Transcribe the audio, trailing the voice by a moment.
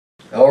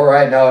All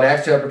right, now in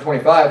Acts chapter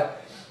 25,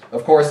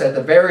 of course, at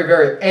the very,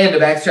 very end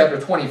of Acts chapter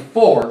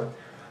 24,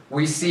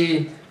 we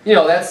see,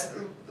 that's,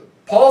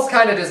 Paul's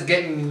kind of just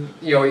getting,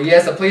 he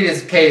has to plead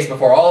his case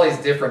before all these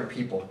different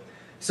people.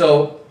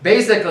 So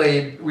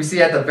basically, we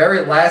see at the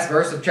very last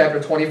verse of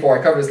chapter 24,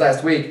 I covered this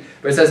last week,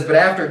 but it says, but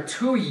after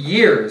 2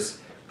 years,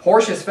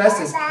 Porcius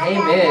Festus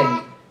came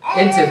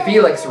into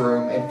Felix's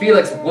room, and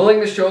Felix,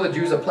 willing to show the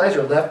Jews a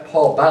pleasure, left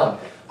Paul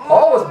bound.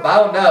 Paul was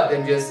bound up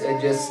and just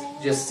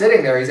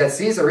sitting there. He's at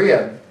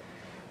Caesarea,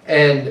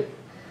 and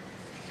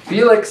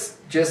Felix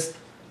just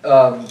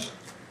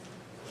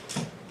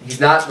he's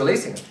not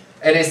releasing him.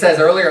 And it says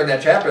earlier in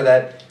that chapter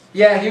that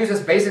he was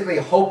just basically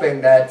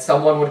hoping that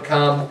someone would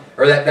come,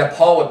 or that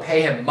Paul would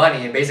pay him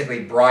money and basically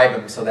bribe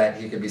him so that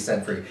he could be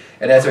set free.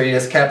 And that's why he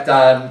just kept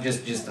on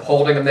just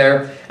holding him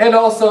there, and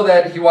also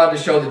that he wanted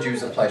to show the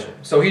Jews a pleasure.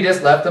 So he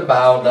just left him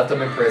bound, left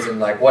him in prison,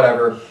 like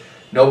whatever.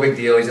 No big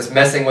deal. He's just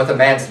messing with a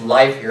man's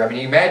life here. I mean,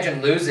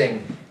 imagine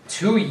losing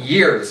 2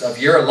 years of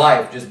your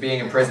life just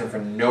being in prison for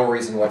no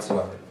reason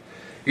whatsoever.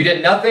 You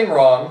did nothing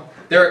wrong.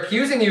 They're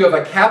accusing you of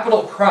a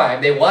capital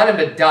crime. They want him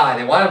to die.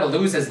 They want him to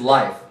lose his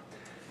life.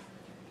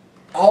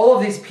 All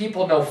of these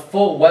people know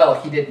full well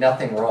he did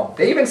nothing wrong.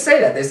 They even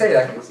say that. They say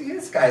that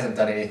this guy hasn't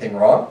done anything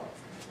wrong.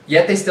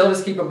 Yet they still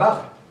just keep him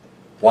bound.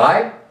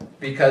 Why?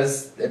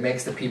 Because it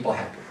makes the people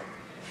happy.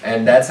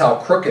 And that's how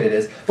crooked it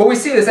is. But we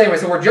see this anyway,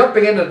 so we're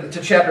jumping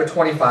into chapter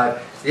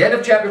 25. The end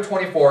of chapter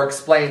 24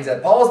 explains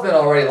that Paul's been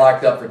already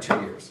locked up for 2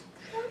 years.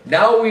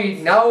 Now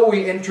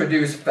we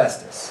introduce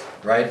Festus,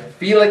 right?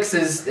 Felix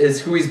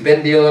is who he's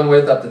been dealing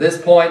with up to this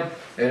point,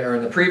 or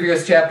in the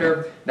previous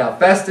chapter. Now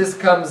Festus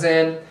comes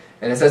in,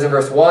 and it says in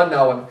verse 1,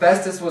 now when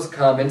Festus was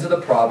come into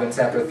the province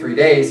after 3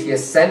 days, he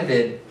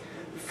ascended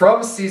from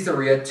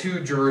Caesarea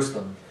to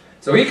Jerusalem.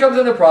 So he comes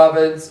in the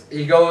province,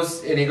 he goes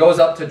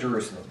up to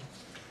Jerusalem.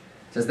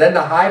 It says, then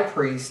the high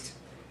priest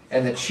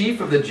and the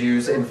chief of the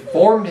Jews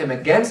informed him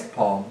against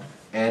Paul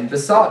and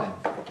besought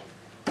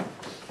him,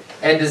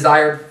 and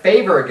desired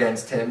favor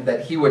against him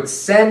that he would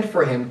send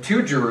for him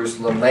to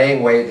Jerusalem,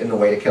 laying wait in the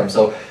way to kill him.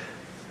 So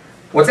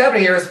what's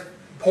happening here is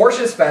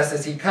Porcius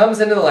Festus, he comes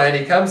into the land,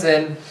 he comes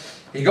in,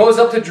 he goes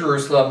up to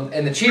Jerusalem,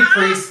 and the chief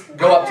priests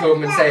go up to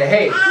him and say,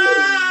 hey,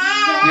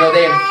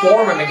 they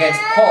inform him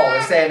against Paul.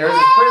 They're saying, there's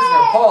this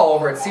prisoner Paul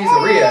over at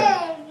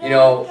Caesarea,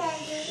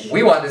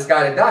 we want this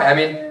guy to die. I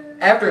mean,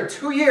 after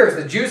 2 years,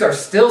 the Jews are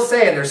still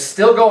saying, they're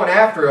still going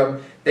after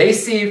him. They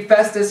see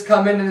Festus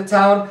come into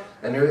town,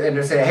 and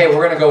they're saying, hey,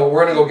 we're gonna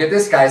go get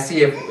this guy,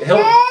 see if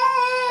he'll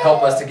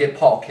help us to get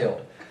Paul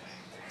killed.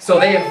 So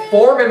they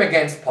inform him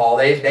against Paul.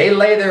 They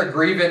lay their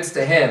grievance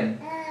to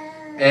him,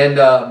 and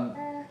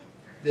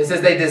it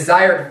says they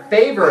desired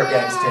favor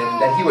against him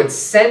that he would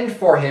send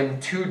for him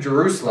to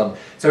Jerusalem.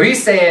 So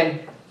he's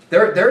saying,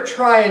 they're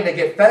trying to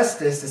get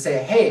Festus to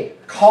say, hey,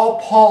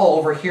 call Paul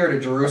over here to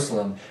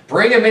Jerusalem.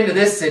 Bring him into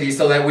this city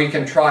so that we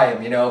can try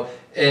him,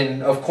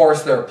 And, of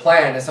course, their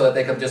plan is so that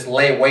they could just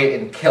lay wait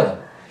and kill him.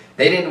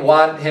 They didn't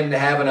want him to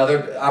have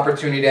another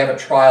opportunity to have a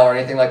trial or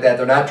anything like that.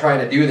 They're not trying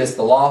to do this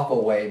the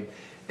lawful way.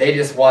 They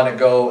just want to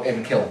go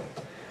and kill him.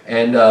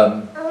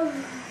 And,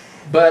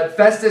 but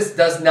Festus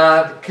does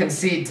not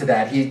concede to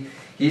that.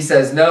 He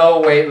says,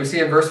 no, wait. We see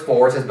in verse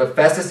 4, it says, but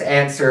Festus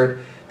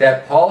answered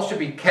that Paul should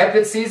be kept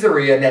at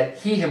Caesarea and that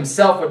he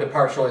himself would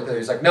depart shortly thither.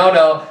 He's like,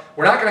 no,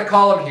 we're not going to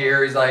call him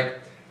here. He's like,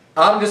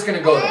 I'm just going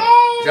to go there.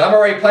 He's like, I'm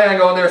already planning on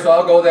going there, so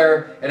I'll go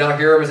there and I'll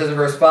hear him. It says in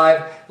verse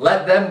 5,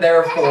 let them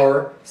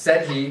therefore,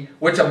 said he,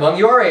 which among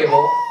you are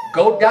able,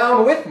 go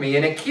down with me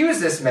and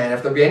accuse this man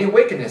if there be any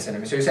wickedness in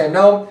him. So he's saying,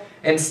 no,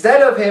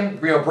 instead of him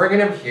bringing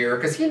him here,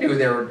 because he knew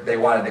they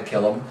wanted to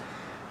kill him.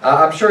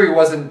 I'm sure he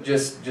wasn't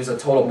just a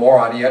total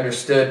moron. He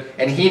understood,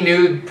 and he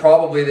knew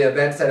probably the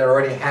events that had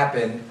already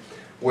happened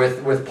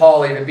with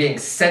Paul even being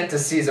sent to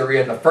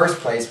Caesarea in the first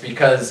place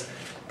because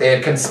they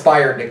had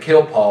conspired to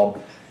kill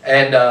Paul.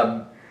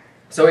 And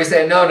so he's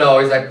saying, no,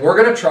 he's like,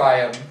 we're going to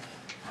try him,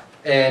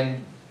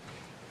 and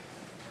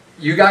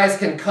you guys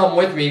can come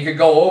with me. You could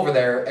go over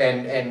there,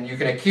 and you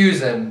can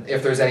accuse him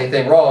if there's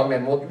anything wrong,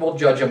 and we'll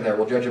judge him there.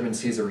 We'll judge him in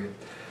Caesarea.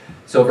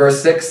 So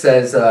verse 6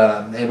 says,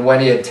 and when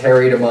he had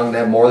tarried among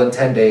them more than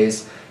 10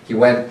 days, he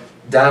went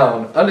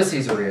down unto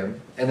Caesarea.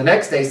 And the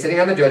next day, sitting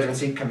on the judgment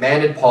seat,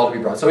 commanded Paul to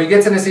be brought. So he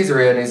gets into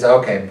Caesarea, and he's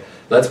like, okay,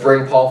 let's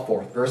bring Paul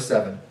forth. Verse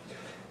 7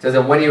 says,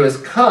 and when he was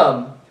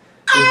come,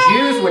 the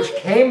Jews which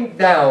came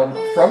down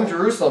from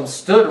Jerusalem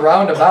stood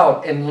round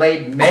about and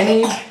laid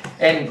many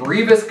and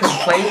grievous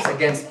complaints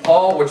against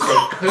Paul, which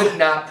they could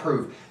not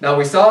prove. Now,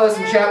 we saw this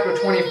in chapter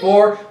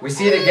 24. We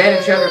see it again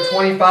in chapter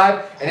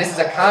 25. And this is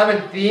a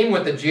common theme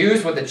with the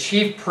Jews, with the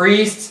chief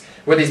priests,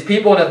 with these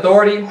people in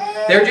authority.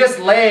 They're just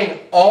laying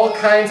all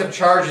kinds of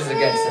charges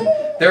against him.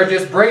 They're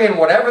just bringing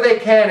whatever they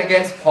can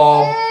against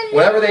Paul,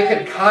 whatever they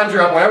can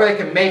conjure up, whatever they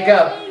can make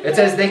up. It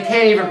says they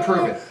can't even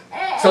prove it.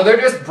 So they're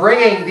just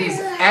bringing these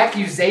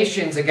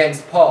accusations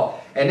against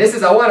Paul. And this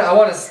is, I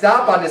want to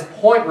stop on this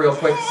point real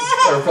quick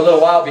for a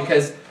little while,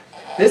 because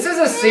this is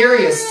a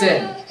serious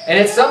sin. And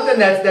it's something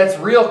that's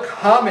real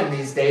common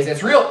these days.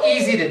 It's real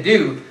easy to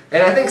do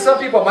And I think some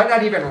people might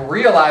not even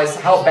realize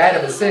how bad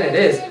of a sin it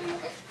is.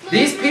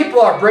 These people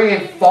are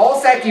bringing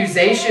false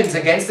accusations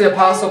against the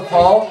Apostle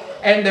Paul,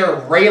 and they're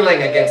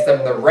railing against them.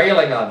 They're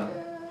railing on them.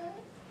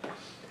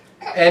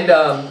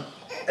 And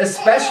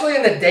especially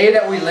in the day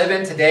that we live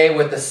in today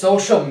with the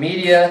social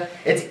media,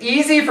 it's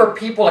easy for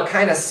people to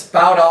kind of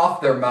spout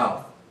off their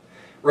mouth,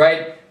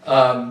 right?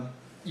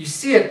 You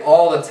see it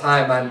all the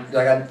time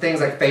on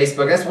things like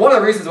Facebook. That's one of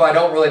the reasons why I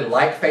don't really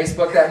like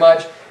Facebook that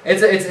much.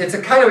 It's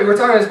a kind of, we were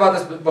talking about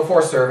this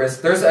before service.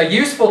 There's a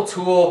useful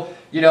tool,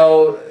 you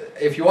know,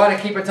 if you want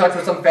to keep in touch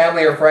with some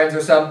family or friends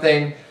or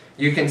something,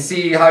 you can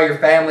see how your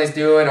family's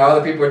doing or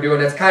other people are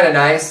doing. That's kind of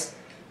nice.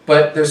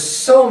 But there's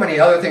so many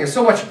other things,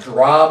 so much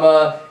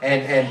drama,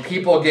 and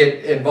people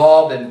get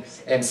involved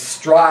in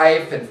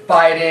strife and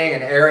fighting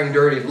and airing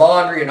dirty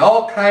laundry, and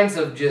all kinds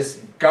of just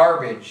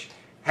garbage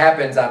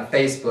happens on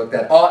Facebook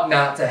that ought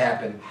not to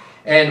happen.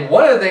 And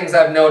one of the things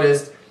I've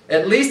noticed,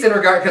 at least in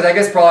regard, because I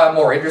guess probably I'm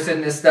more interested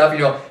in this stuff, you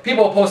know,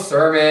 people post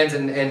sermons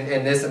and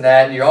this and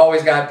that, and you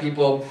always got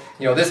people,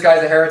 you know, this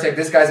guy's a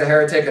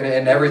heretic,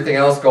 and everything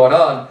else going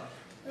on.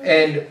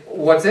 And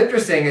what's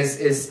interesting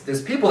is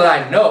there's people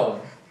that I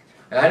know,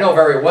 and I know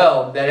very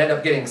well, that end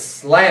up getting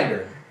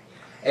slandered.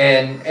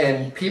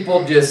 And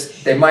people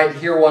just, they might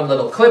hear one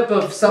little clip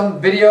of some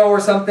video or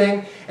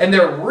something, and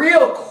they're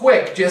real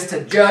quick just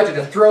to judge and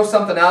to throw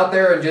something out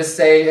there and just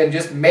say, and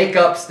just make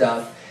up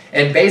stuff,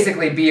 and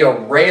basically be a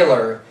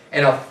railer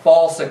and a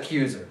false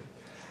accuser.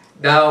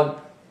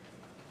 Now,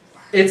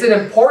 it's an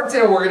important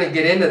thing, we're going to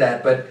get into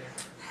that, but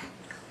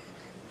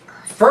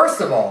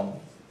first of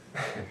all,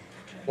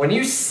 when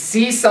you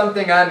see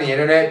something on the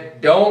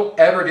internet, don't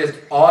ever just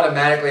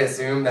automatically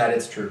assume that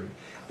it's true.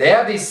 They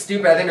have these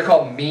stupid, I think they're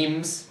called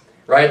memes,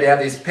 right? They have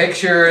these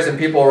pictures and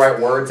people write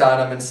words on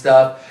them and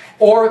stuff.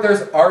 Or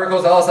there's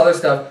articles, all this other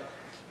stuff.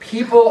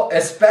 People,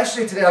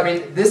 especially today, I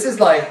mean, this is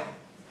like,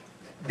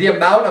 the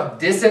amount of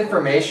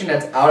disinformation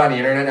that's out on the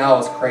internet now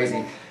is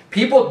crazy.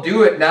 People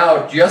do it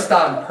now just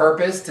on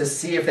purpose to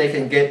see if they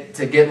can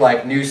get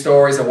like news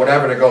stories or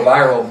whatever to go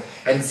viral,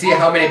 and see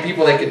how many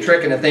people they can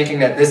trick into thinking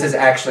that this is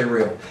actually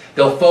real.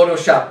 They'll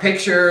Photoshop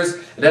pictures,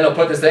 and then they'll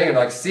put this thing and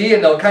like, see,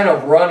 and they'll kind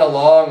of run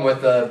along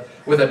with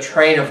a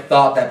train of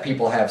thought that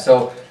people have.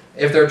 So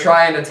if they're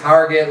trying to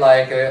target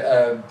like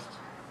a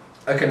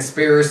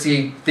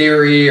conspiracy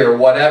theory or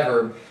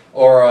whatever,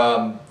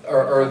 or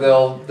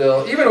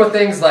they'll even with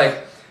things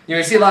like,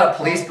 you see a lot of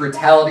police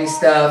brutality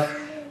stuff,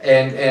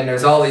 and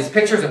there's all these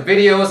pictures and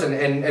videos,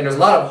 and there's a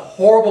lot of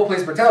horrible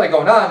police brutality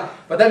going on,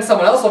 but then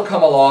someone else will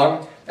come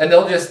along, and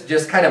they'll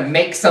just kind of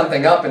make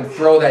something up and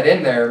throw that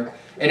in there.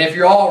 And if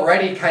you're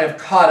already kind of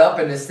caught up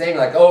in this thing,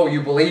 like, oh,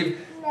 you believe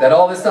that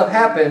all this stuff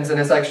happens, and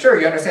it's like,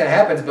 sure, you understand it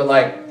happens, but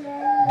like,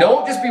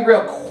 don't just be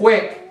real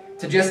quick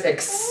to just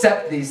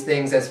accept these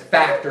things as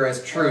fact or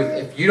as truth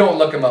if you don't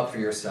look them up for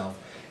yourself.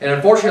 And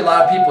unfortunately, a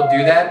lot of people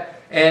do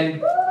that,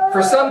 and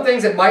for some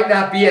things it might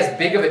not be as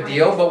big of a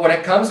deal, but when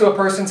it comes to a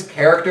person's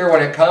character,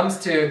 when it comes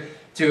to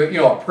you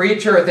know, a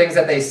preacher or things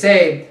that they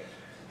say,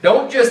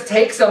 don't just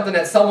take something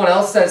that someone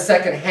else says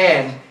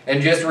secondhand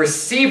and just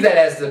receive that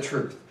as the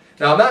truth.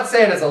 Now, I'm not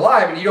saying it's a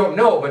lie, I mean, you don't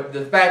know, but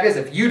the fact is,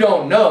 if you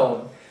don't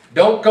know,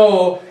 don't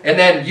go and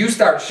then you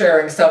start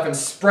sharing stuff and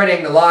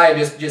spreading the lie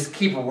and just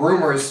keep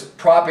rumors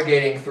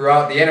propagating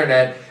throughout the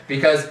internet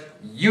because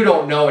you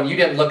don't know and you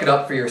didn't look it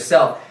up for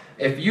yourself.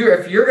 If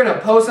you're going to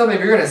post something,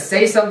 if you're going to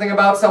say something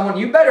about someone,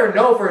 you better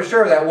know for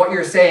sure that what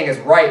you're saying is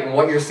right and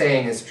what you're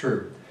saying is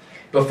true.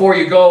 Before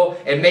you go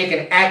and make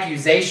an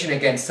accusation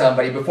against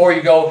somebody, before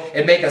you go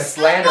and make a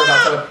slander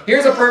about someone.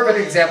 Here's a perfect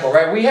example,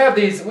 right? We have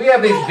these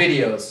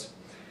videos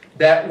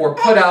that were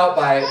put out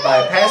by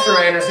Pastor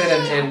Anderson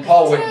and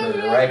Paul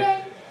Whitmer,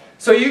 right?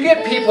 So you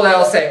get people that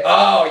will say,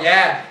 oh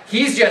yeah,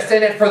 he's just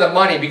in it for the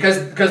money because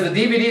the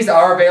DVDs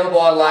are available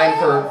online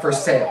for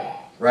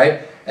sale,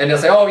 right? And they'll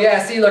say, oh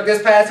yeah, see, look,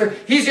 this pastor,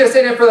 he's just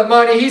in it for the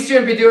money, he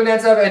shouldn't be doing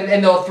that stuff,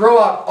 and they'll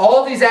throw out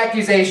all these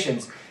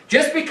accusations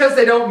just because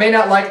they may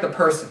not like the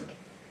person.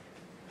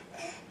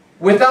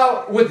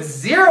 With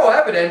zero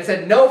evidence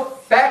and no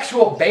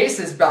factual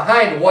basis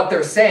behind what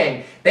they're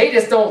saying. They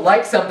just don't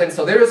like something,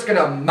 so they're just going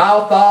to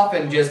mouth off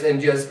and just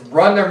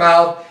run their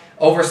mouth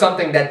over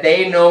something that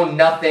they know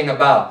nothing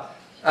about.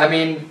 I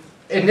mean,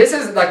 and this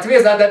is, like, to me,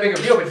 it's not that big of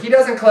a deal, but he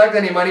doesn't collect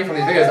any money from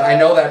these videos. I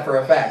know that for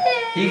a fact.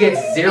 He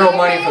gets zero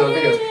money for those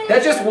videos.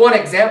 That's just one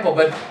example,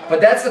 but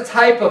that's the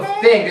type of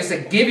thing, just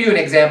to give you an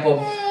example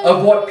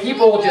of what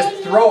people will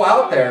just throw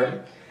out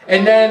there,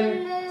 and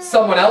then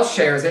someone else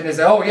shares it and says,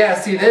 oh yeah,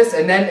 see this,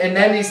 and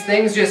then these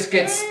things just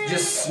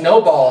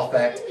snowball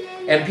effect,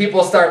 and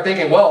people start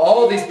thinking, well,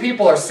 all these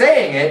people are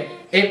saying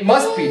it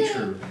must be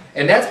true.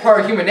 And that's part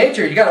of human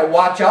nature. You got to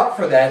watch out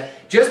for that.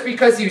 Just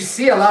because you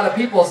see a lot of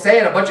people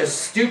saying a bunch of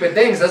stupid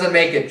things doesn't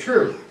make it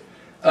true.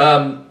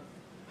 And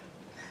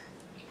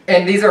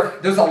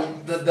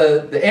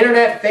the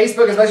internet,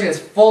 Facebook especially, is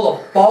full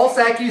of false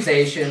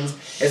accusations.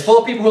 It's full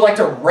of people who like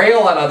to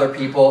rail on other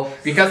people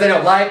because they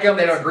don't like them,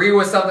 they don't agree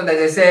with something that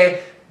they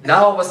say.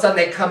 Now all of a sudden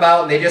they come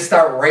out and they just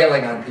start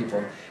railing on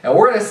people. And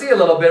we're going to see a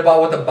little bit about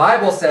what the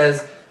Bible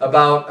says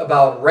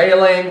about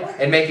railing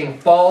and making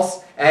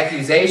false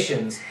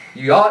accusations.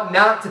 You ought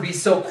not to be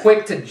so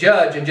quick to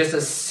judge and just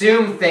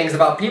assume things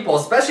about people,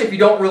 especially if you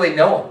don't really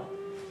know them.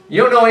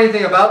 You don't know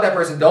anything about that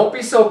person. Don't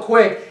be so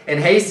quick and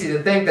hasty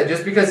to think that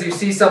just because you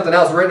see something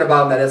else written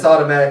about them that it's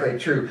automatically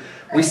true.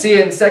 We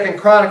see in 2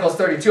 Chronicles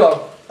 32,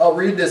 I'll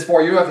read this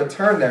for you. You don't have to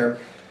turn there.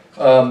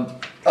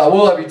 I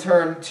will have you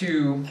turn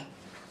to,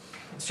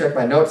 let's check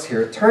my notes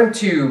here. Turn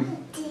to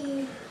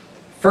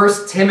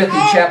 1 Timothy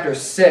chapter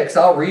 6.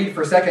 I'll read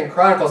for 2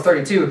 Chronicles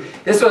 32.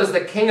 This was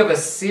the king of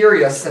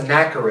Assyria,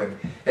 Sennacherib.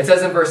 It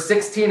says in verse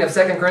 16 of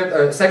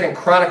 2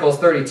 Chronicles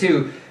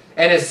 32,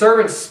 "And his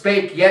servants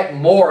spake yet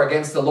more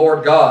against the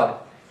Lord God,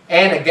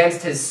 and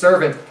against his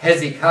servant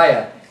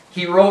Hezekiah.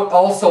 He wrote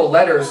also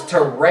letters to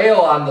rail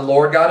on the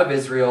Lord God of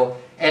Israel,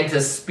 and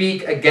to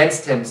speak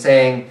against him,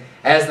 saying,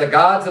 As the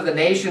gods of the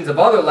nations of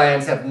other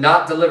lands have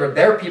not delivered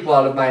their people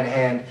out of mine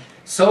hand,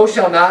 so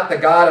shall not the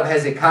God of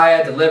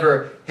Hezekiah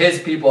deliver his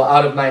people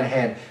out of mine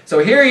hand." So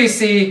here you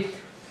see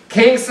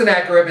King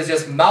Sennacherib is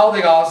just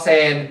mouthing off,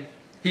 saying,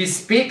 he's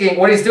speaking,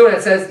 what he's doing,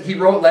 it says he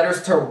wrote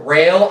letters to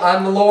rail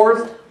on the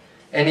Lord,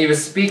 and he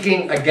was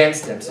speaking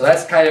against him. So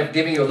that's kind of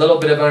giving you a little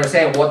bit of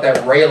understanding of what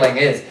that railing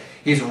is.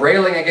 He's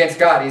railing against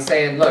God. He's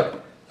saying,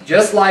 look,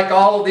 just like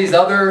all of these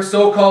other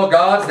so-called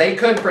gods, they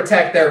couldn't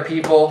protect their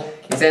people.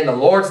 He's saying the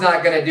Lord's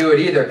not going to do it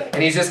either.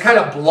 And he's just kind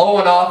of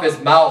blowing off his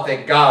mouth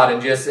at God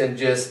and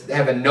just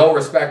having no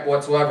respect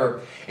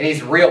whatsoever. And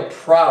he's real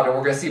proud. And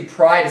we're going to see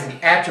pride as an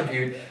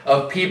attribute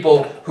of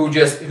people who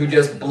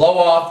just blow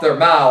off their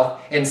mouth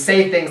and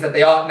say things that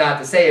they ought not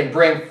to say and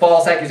bring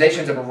false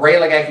accusations and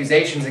railing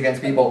accusations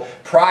against people.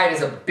 Pride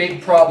is a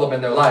big problem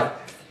in their life.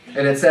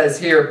 And it says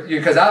here,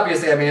 because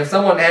obviously, I mean, if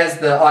someone has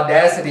the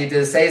audacity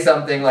to say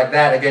something like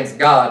that against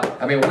God,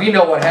 I mean, we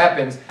know what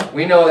happens.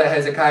 We know that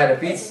Hezekiah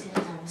defeats,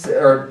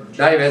 or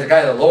not even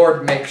Hezekiah, the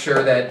Lord makes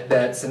sure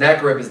that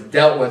Sennacherib is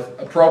dealt with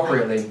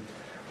appropriately.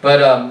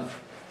 But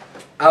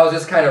I was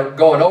just kind of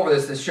going over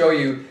this to show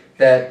you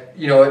that,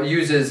 you know, it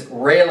uses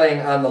railing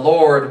on the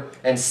Lord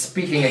and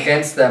speaking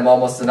against them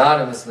almost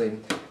synonymously.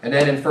 And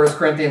then in 1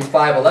 Corinthians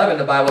 5:11,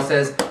 the Bible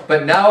says,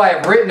 "But now I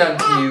have written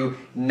unto you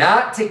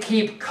not to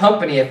keep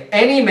company if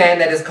any man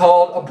that is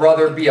called a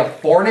brother be a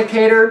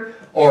fornicator,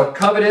 or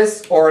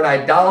covetous, or an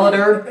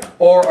idolater,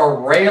 or a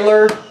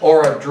railer,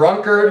 or a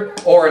drunkard,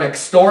 or an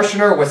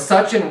extortioner, with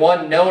such an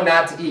one know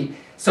not to eat."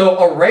 So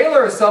a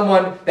railer is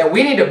someone that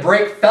we need to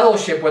break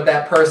fellowship with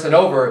that person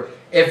over.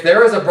 If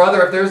there is a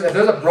brother, if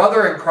there's a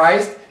brother in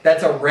Christ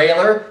that's a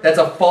railer, that's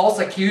a false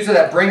accuser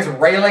that brings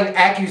railing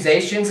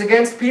accusations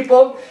against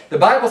people, the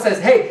Bible says,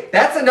 hey,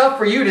 that's enough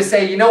for you to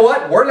say, you know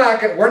what, we're not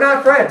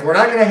friends, we're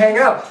not going to hang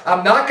out,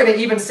 I'm not going to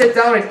even sit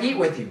down and eat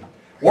with you.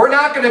 We're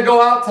not going to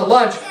go out to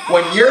lunch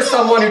when you're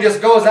someone who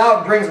just goes out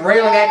and brings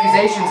railing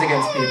accusations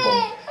against people.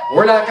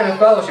 We're not going to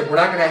fellowship, we're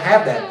not going to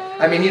have that.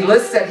 I mean, he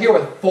lists that here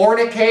with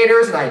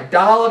fornicators and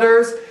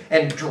idolaters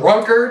and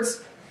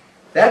drunkards.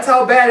 That's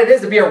how bad it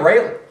is to be a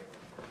railer.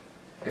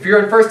 If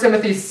you're in 1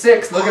 Timothy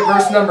 6, look at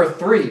verse number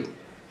 3.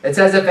 It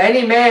says, "If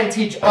any man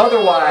teach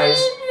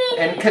otherwise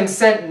and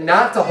consent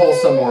not to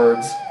wholesome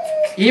words,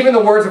 even the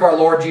words of our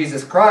Lord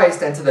Jesus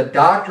Christ, and to the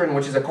doctrine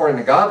which is according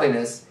to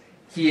godliness,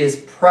 he is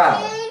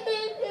proud,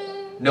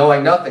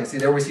 knowing nothing." See,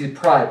 there we see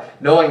pride.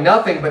 "Knowing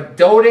nothing, but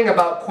doting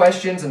about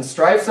questions and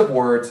strifes of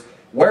words,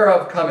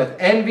 whereof cometh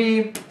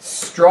envy,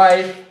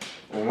 strife,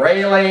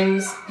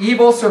 railings,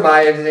 evil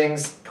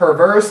surmisings,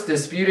 perverse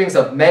disputings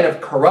of men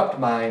of corrupt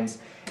minds,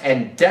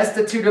 and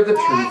destitute of the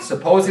truth,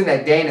 supposing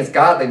that gain is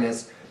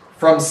godliness.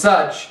 From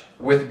such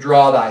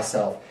withdraw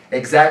thyself."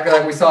 Exactly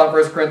like we saw in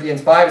 1 Corinthians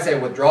 5, it said,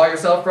 withdraw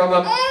yourself from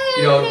them.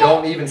 You know,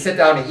 don't even sit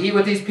down and eat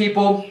with these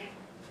people.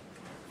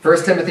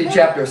 1 Timothy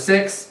chapter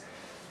 6,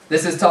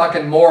 this is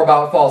talking more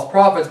about false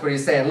prophets, but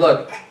he's saying,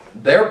 look,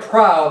 they're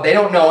proud, they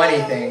don't know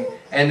anything,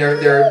 and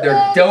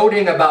they're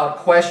doting about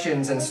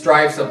questions and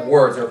strifes of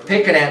words. They're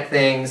picking at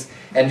things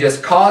and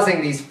just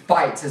causing these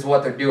fights is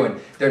what they're doing.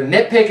 They're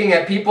nitpicking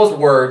at people's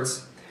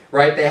words,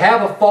 right? They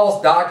have a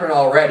false doctrine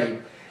already,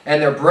 and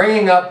they're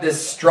bringing up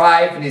this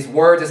strife and these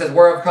words. It says,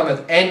 "Whereof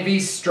cometh envy,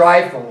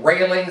 strife,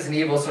 railings, and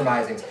evil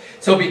surmisings."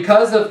 So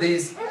because of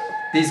these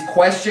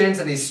questions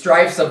and these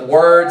strifes of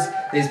words,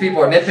 these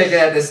people are nitpicking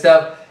at this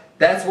stuff,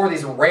 that's where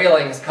these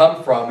railings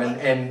come from,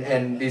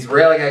 and these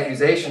railing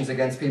accusations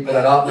against people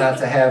that ought not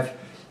to have,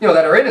 you know,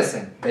 that are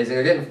innocent. Basically,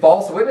 they're getting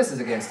false witnesses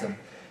against them.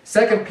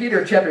 2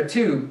 Peter chapter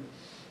 2,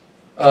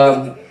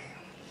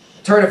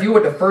 turn, if you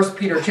would, to 1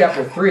 Peter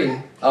chapter 3.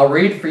 I'll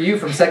read for you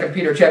from 2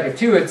 Peter chapter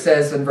 2. It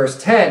says in verse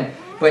 10,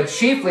 "But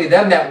chiefly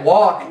them that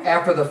walk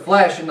after the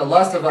flesh in the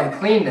lust of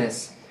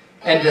uncleanness,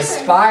 and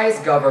despise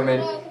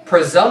government,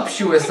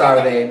 presumptuous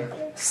are they,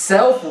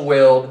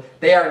 self-willed,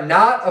 they are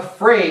not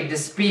afraid to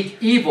speak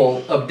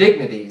evil of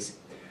dignities.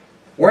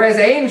 Whereas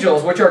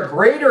angels, which are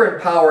greater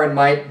in power and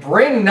might,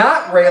 bring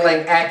not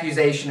railing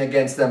accusation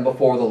against them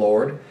before the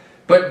Lord,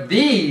 but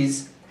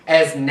these,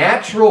 as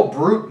natural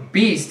brute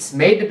beasts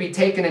made to be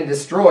taken and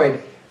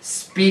destroyed,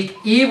 speak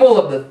evil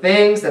of the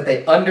things that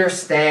they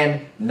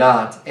understand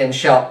not, and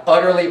shall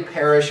utterly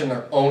perish in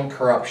their own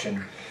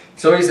corruption."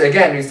 So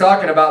he's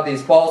talking about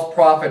these false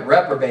prophet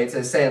reprobates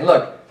and saying,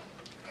 look,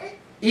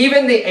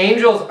 even the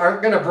angels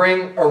aren't going to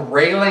bring a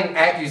railing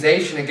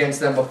accusation against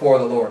them before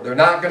the Lord. They're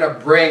not going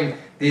to bring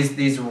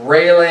these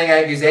railing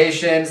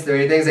accusations. There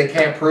are things they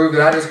can't prove.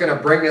 They're not just going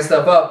to bring this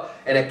stuff up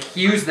and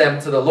accuse them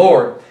to the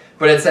Lord.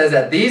 But it says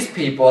that these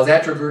people, as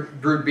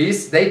attribute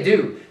beasts, they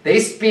do. They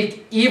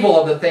speak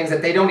evil of the things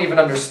that they don't even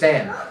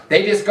understand.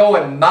 They just go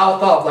and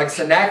mouth off, like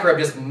Sennacherib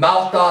just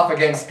mouthed off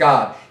against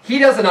God. He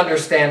doesn't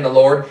understand the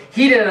Lord.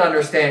 He didn't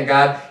understand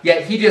God,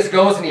 yet he just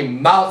goes and he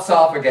mouths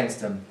off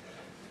against him.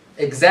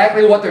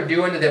 Exactly what they're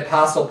doing to the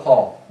Apostle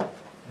Paul.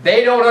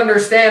 They don't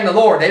understand the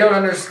Lord. They don't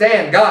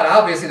understand God.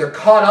 Obviously, they're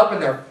caught up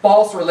in their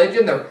false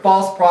religion, their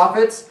false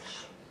prophets.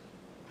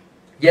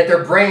 Yet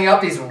they're bringing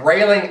up these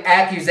railing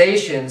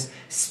accusations,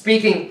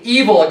 speaking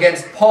evil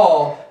against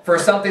Paul for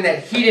something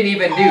that he didn't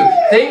even do.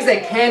 Things they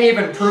can't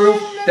even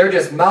prove, they're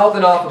just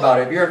mouthing off about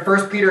it. If you're in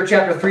 1 Peter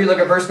chapter 3, look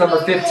at verse number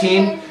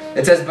 15.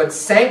 It says, "But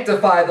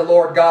sanctify the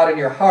Lord God in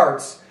your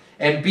hearts,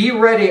 and be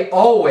ready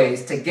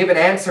always to give an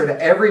answer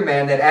to every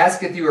man that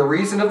asketh you a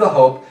reason of the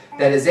hope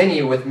that is in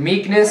you with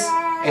meekness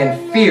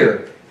and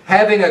fear,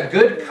 having a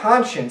good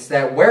conscience,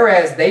 that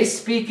whereas they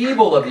speak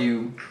evil of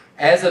you,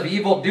 as of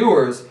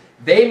evildoers,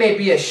 they may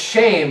be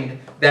ashamed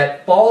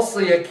that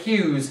falsely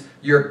accuse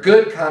your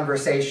good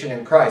conversation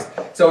in Christ."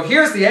 So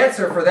here's the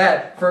answer for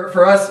that,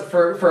 for us,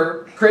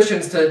 for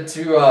Christians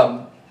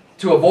to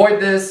avoid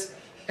this,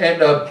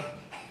 and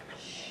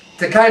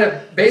to kind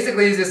of,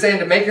 basically he's just saying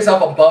to make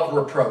yourself above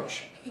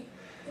reproach.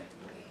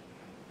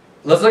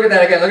 Let's look at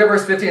that again. Look at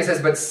verse 15. It says,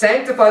 "But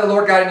sanctify the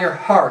Lord God in your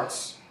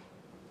hearts,"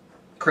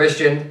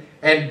 Christian,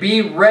 "and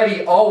be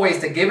ready always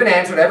to give an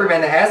answer to every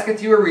man that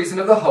asketh you a reason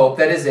of the hope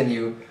that is in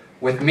you,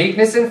 with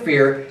meekness and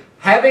fear,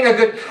 having a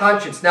good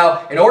conscience."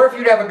 Now, in order for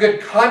you to have a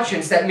good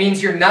conscience, that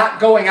means you're not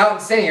going out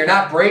and sinning. You're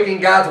not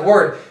breaking God's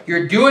word.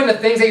 You're doing the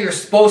things that you're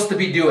supposed to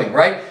be doing,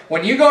 right?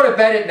 When you go to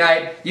bed at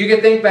night, you can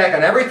think back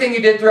on everything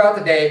you did throughout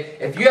the day.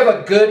 If you have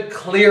a good,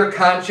 clear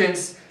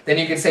conscience, then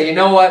you can say, you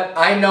know what?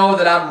 I know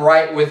that I'm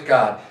right with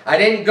God. I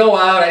didn't go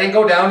out. I didn't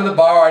go down to the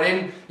bar. I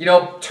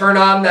didn't, turn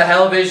on the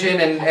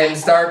television and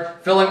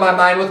start filling my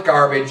mind with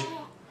garbage.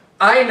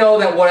 I know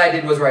that what I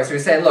did was right. So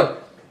he's saying, look,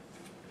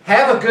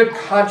 have a good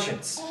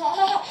conscience.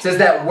 It says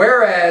that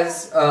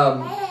whereas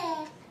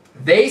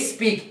they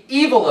speak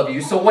evil of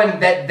you, so when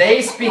that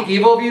they speak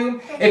evil of you,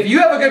 if you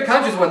have a good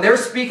conscience, when they're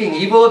speaking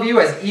evil of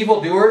you as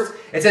evildoers,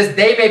 it says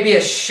they may be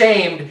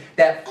ashamed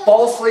that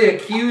falsely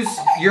accuse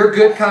your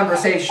good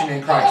conversation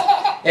in Christ.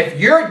 If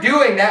you're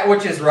doing that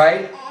which is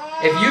right,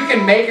 if you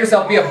can make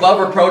yourself be above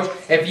reproach,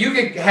 if you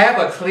can have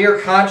a clear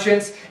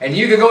conscience, and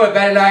you can go to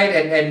bed at night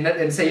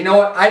and say, you know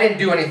what, I didn't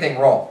do anything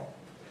wrong.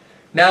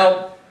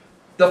 Now,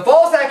 the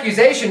false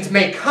accusations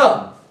may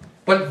come,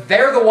 but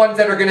they're the ones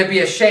that are going to be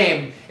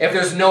ashamed if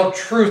there's no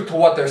truth to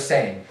what they're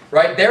saying,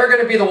 right? They're going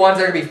to be the ones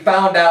that are going to be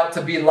found out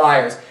to be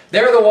liars.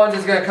 They're the ones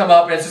that's going to come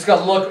up, and it's just going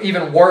to look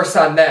even worse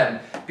on them,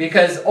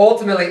 because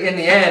ultimately, in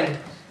the end,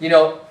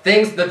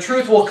 the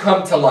truth will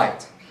come to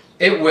light.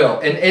 It will,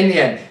 in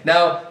the end.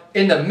 Now,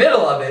 in the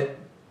middle of it,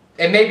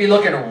 it may be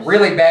looking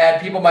really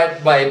bad. People might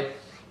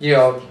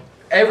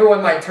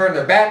everyone might turn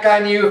their back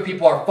on you if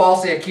people are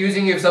falsely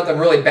accusing you of something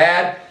really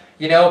bad.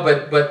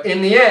 But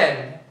in the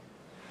end,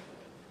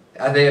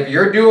 I think if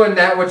you're doing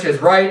that which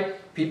is right,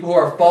 people who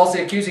are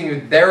falsely accusing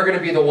you, they're going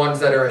to be the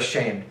ones that are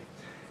ashamed.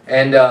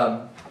 And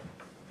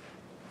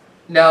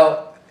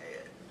now,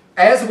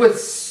 as with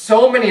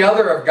so many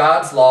other of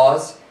God's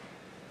laws,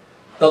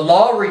 the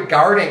law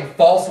regarding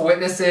false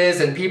witnesses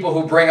and people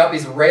who bring up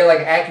these railing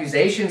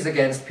accusations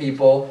against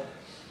people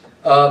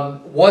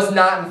was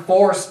not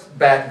enforced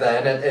back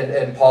then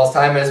in Paul's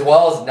time, as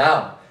well as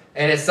now.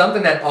 And it's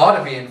something that ought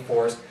to be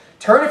enforced.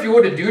 Turn, if you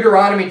would, to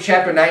Deuteronomy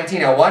chapter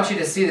 19. I want you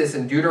to see this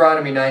in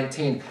Deuteronomy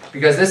 19,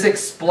 because this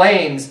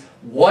explains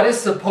what is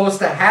supposed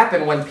to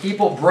happen when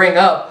people bring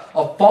up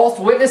a false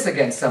witness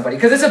against somebody.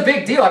 Because it's a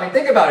big deal. I mean,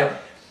 think about it.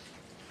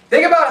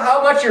 Think about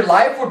how much your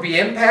life would be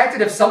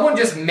impacted if someone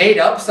just made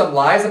up some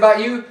lies about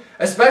you.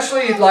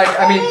 Especially,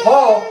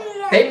 Paul,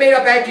 they made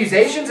up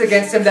accusations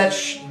against him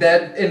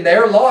that in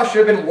their law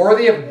should have been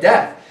worthy of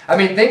death. I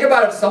mean, think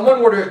about if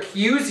someone were to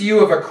accuse you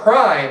of a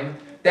crime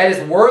that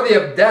is worthy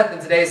of death in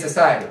today's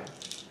society.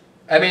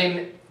 I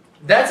mean,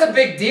 that's a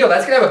big deal.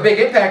 That's going to have a big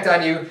impact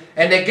on you.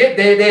 And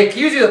they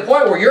accuse you to the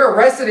point where you're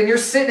arrested and you're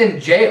sitting in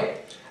jail.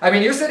 I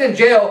mean, you're sitting in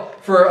jail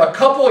for a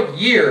couple of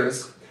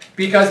years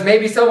because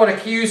maybe someone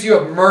accused you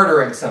of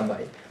murdering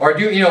somebody. Or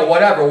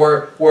whatever,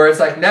 where it's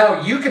like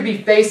now you could be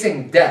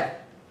facing death.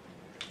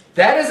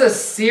 That is a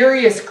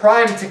serious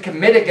crime to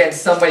commit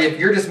against somebody if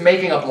you're just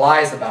making up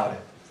lies about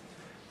it.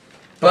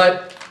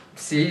 But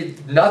see,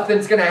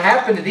 nothing's going to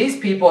happen to these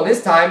people in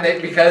this time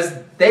because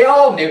they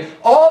all knew,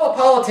 all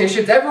the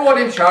politicians, everyone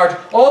in charge,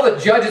 all the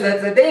judges,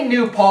 that they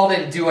knew Paul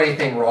didn't do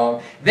anything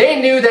wrong.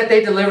 They knew that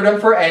they delivered him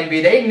for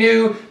envy. They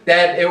knew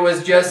that it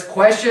was just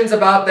questions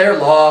about their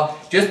law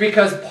just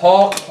because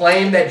Paul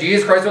claimed that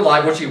Jesus Christ was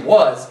alive, which he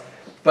was.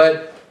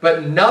 But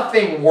but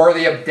nothing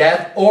worthy of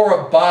death or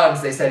of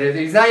bonds, they said.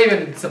 He's not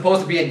even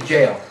supposed to be in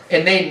jail.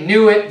 And they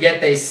knew it, yet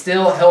they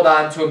still held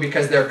on to him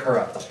because they're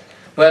corrupt.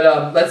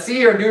 But let's see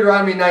here in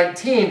Deuteronomy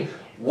 19,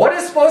 what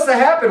is supposed to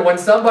happen when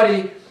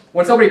somebody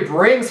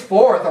brings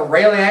forth a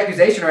railing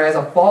accusation or has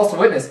a false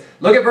witness?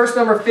 Look at verse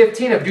number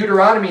 15 of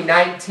Deuteronomy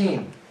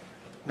 19.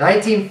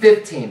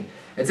 19:15.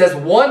 It says,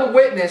 one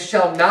witness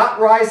shall not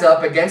rise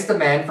up against a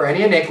man for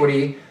any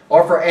iniquity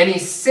or for any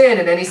sin,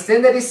 and any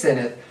sin that he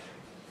sinneth.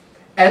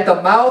 At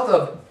the mouth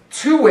of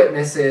two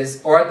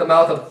witnesses or at the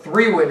mouth of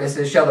three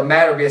witnesses shall the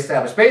matter be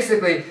established.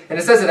 Basically, and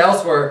it says it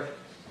elsewhere,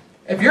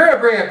 if you're going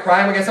to bring a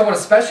crime against someone,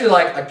 especially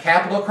like a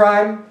capital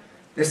crime,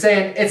 they're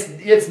saying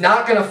it's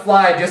not going to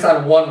fly just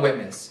on one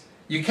witness.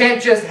 You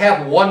can't just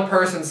have one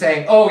person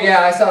saying, oh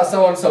yeah, I saw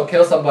so-and-so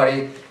kill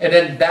somebody, and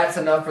then that's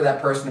enough for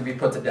that person to be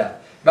put to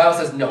death. The Bible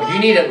says, no, you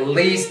need at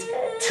least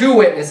two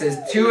witnesses,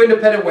 two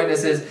independent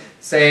witnesses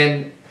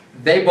saying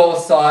they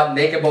both saw it and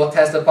they can both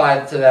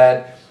testify to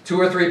that. Two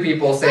or three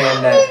people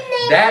saying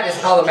that is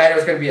how the matter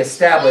is going to be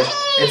established.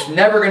 It's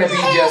never going to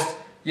be just,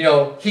 you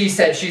know, he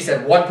said, she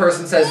said. One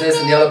person says this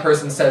and the other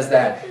person says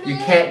that. You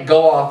can't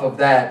go off of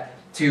that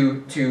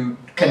to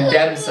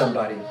condemn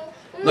somebody.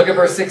 Look at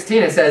verse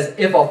 16. It says,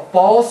 if a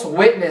false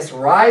witness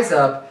rise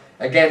up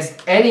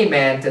against any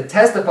man to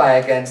testify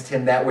against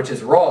him that which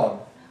is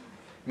wrong,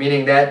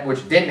 meaning that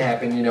which didn't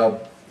happen, you know.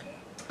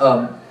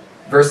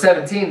 Verse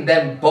 17,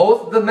 then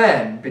both the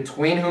men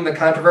between whom the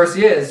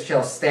controversy is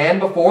shall stand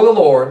before the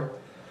Lord,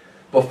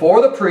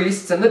 before the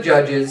priests and the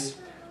judges,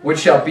 which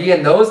shall be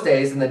in those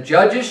days, and the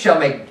judges shall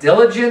make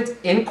diligent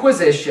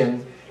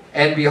inquisition,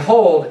 and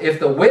behold,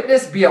 if the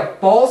witness be a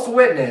false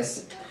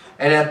witness,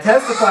 and hath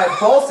testified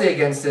falsely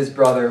against his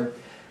brother,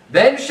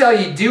 then shall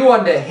ye do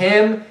unto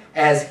him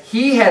as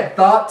he had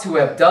thought to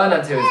have done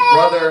unto his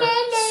brother,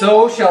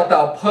 so shalt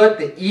thou put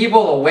the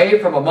evil away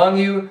from among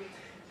you.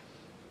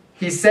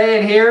 He's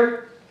saying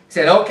here, he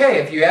said, okay,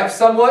 if you have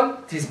someone,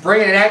 he's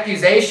bringing an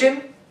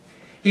accusation,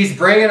 he's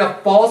bringing a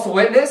false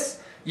witness,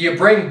 you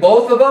bring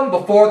both of them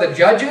before the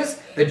judges.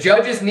 The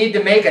judges need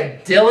to make a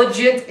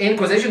diligent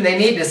inquisition. They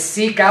need to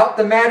seek out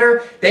the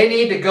matter. They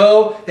need to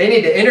go, they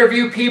need to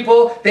interview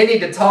people. They need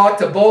to talk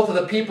to both of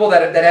the people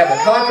that have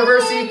the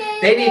controversy.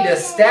 They need to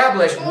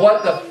establish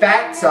what the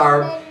facts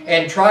are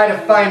and try to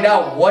find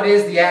out what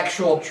is the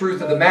actual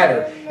truth of the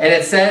matter. And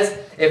it says,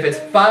 if it's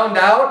found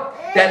out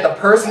that the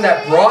person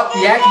that brought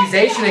the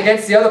accusation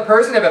against the other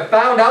person, if it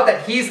found out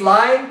that he's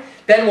lying,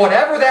 then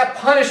whatever that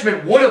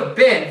punishment would have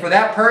been for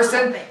that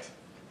person,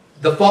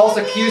 the false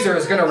accuser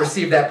is going to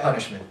receive that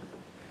punishment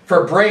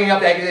for bringing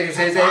up the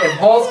accusations. In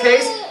Paul's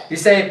case, you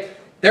say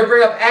they're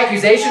bringing up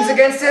accusations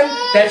against him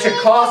that should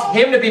cause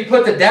him to be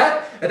put to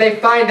death. If they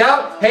find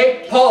out,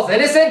 hey, Paul's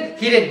innocent,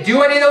 he didn't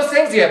do any of those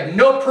things, you have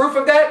no proof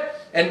of that.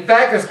 In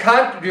fact,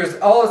 there's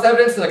all this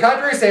evidence to the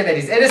contrary saying that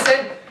he's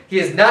innocent, he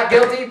is not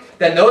guilty,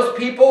 then those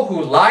people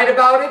who lied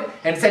about it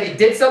and said he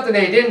did something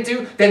that he didn't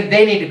do, then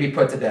they need to be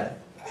put to death.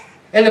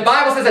 And the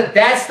Bible says that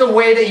that's the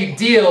way that you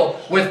deal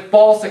with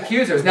false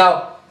accusers.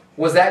 Now,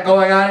 was that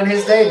going on in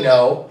his day?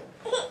 No.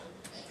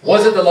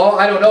 Was it the law?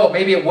 I don't know.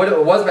 Maybe it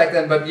was back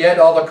then, but yet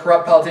all the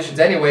corrupt politicians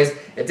anyways,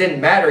 it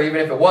didn't matter even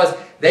if it was.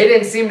 They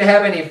didn't seem to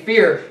have any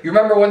fear. You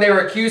remember when they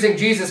were accusing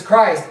Jesus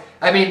Christ?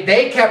 I mean,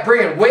 they kept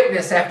bringing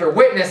witness after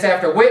witness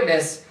after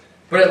witness,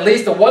 but at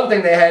least the one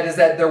thing they had is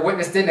that their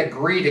witness didn't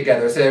agree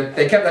together. So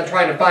they kept on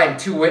trying to find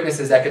two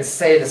witnesses that could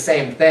say the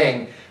same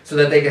thing so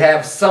that they could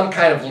have some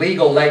kind of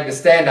legal leg to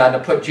stand on to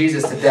put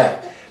Jesus to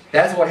death.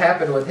 That's what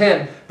happened with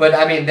him. But,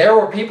 I mean, there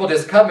were people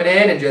just coming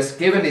in and just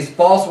giving these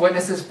false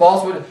witnesses,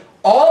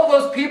 all of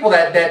those people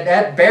that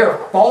bear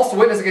false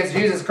witness against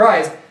Jesus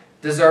Christ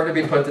deserve to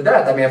be put to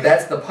death. I mean, if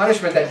that's the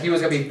punishment that he was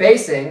going to be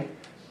facing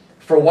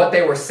for what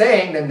they were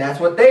saying, then that's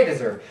what they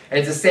deserve. And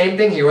it's the same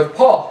thing here with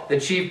Paul. The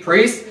chief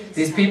priests,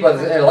 these people,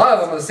 and a lot of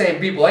them are the same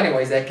people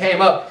anyways, that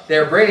came up. They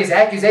were bringing these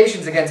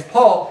accusations against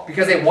Paul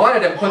because they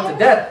wanted him put to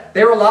death.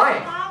 They were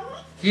lying.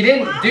 He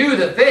didn't do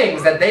the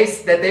things that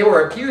they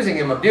were accusing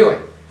him of doing.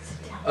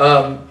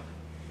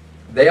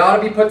 They ought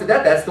to be put to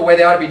death. That's the way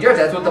they ought to be judged.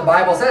 That's what the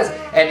Bible says.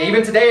 And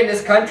even today in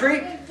this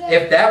country,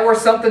 if that were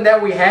something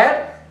that we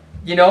had,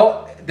 you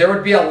know, there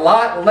would be a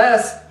lot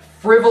less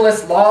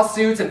frivolous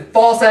lawsuits and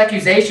false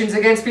accusations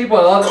against people,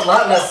 and a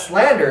lot less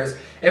slanders,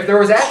 if there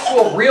was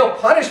actual real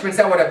punishments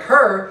that would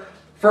occur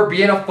for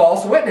being a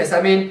false witness.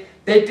 I mean,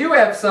 they do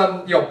have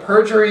some, you know,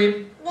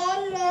 perjury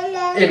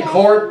in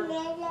court,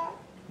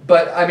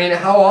 but I mean,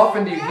 how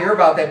often do you hear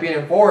about that being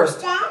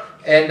enforced?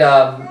 And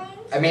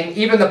I mean,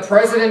 even the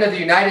President of the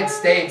United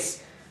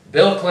States,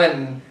 Bill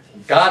Clinton,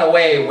 got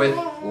away with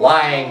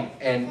lying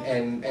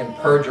and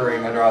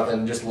perjuring under oath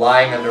and just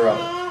lying under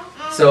oath.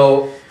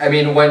 So, I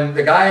mean, when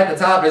the guy at the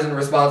top isn't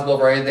responsible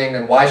for anything,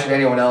 then why should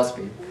anyone else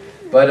be?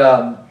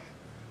 But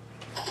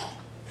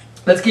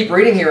let's keep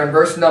reading here in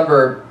verse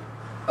number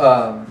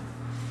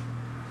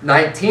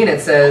 19.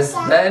 It says,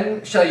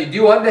 then shall you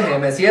do unto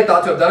him as he had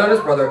thought to have done unto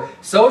his brother,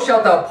 so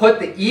shalt thou put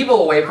the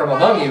evil away from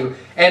among you,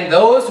 and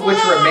those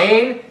which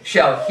remain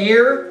shall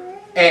hear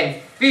and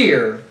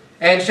fear,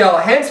 and shall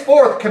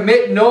henceforth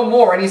commit no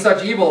more any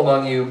such evil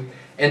among you.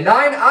 And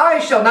thine eye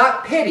shall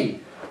not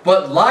pity,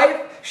 but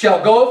life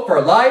shall go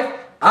for life,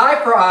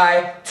 eye for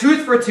eye,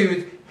 tooth for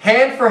tooth,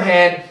 hand for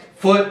hand,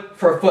 foot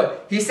for foot.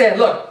 He said,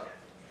 look,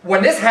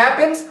 when this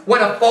happens,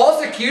 when a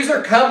false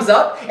accuser comes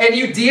up and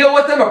you deal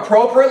with them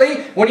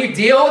appropriately, when you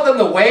deal with them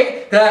the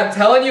way that I'm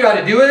telling you how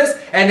to do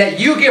this, and that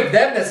you give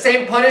them the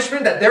same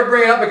punishment that they're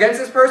bringing up against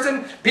this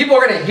person, people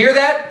are going to hear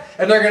that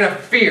and they're going to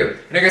fear.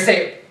 And they're going to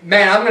say,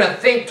 man, I'm going to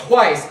think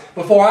twice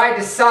before I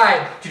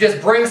decide to just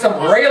bring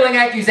some railing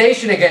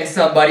accusation against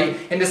somebody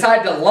and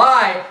decide to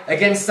lie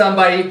against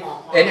somebody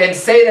and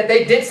say that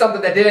they did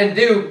something that they didn't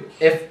do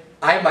if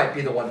I might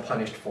be the one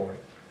punished for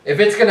it. If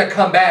it's going to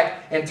come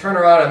back and turn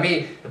around on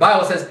me, the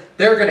Bible says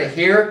they're going to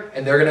hear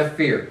and they're going to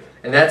fear.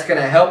 And that's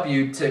going to help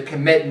you to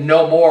commit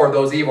no more of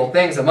those evil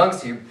things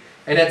amongst you.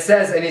 And it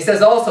says, and he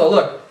says also,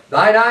 look,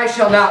 thine eye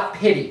shall not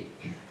pity.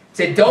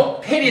 Say,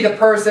 don't pity the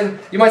person.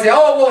 You might say,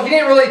 oh, well, he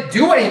didn't really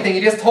do anything.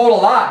 He just told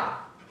a lie.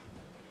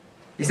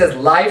 He says,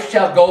 life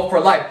shall go for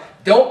life.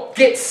 Don't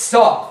get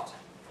soft.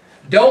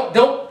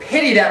 Don't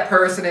pity that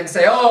person and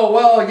say, oh,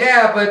 well,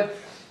 yeah, but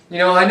you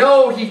know, I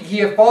know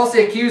he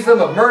falsely accused them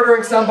of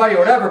murdering somebody or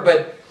whatever,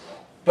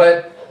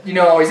 but you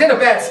know, he's in a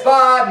bad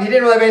spot and he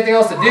didn't really have anything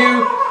else to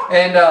do,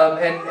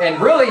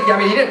 and really, I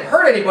mean, he didn't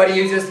hurt anybody.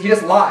 He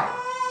just lied.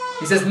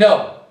 He says,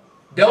 no,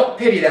 don't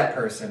pity that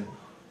person.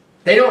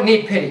 They don't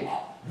need pity.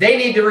 They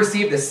need to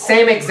receive the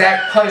same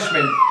exact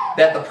punishment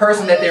that the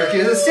person that they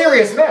accused. It's a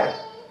serious matter.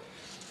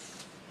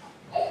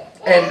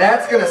 And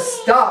that's going to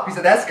stop. He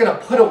said, that's going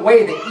to put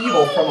away the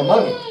evil from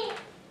among you.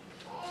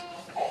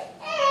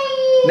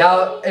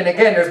 Now, and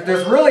again,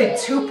 there's really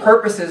two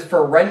purposes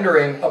for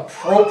rendering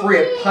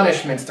appropriate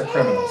punishments to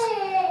criminals,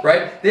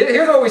 right?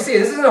 Here's what we see.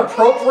 This is an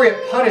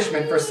appropriate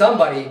punishment for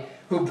somebody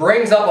who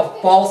brings up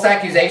a false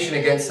accusation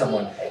against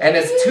someone. And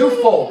it's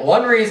twofold.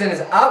 One reason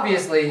is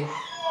obviously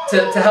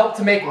to help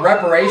to make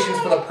reparations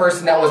for the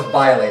person that was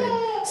violated.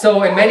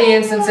 So in many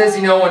instances,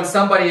 you know, when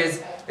somebody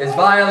is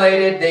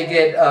violated, they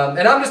get,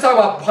 and I'm just talking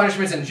about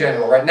punishments in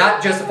general, right?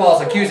 Not just a false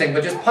accusing,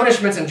 but just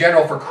punishments in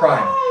general for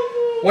crime.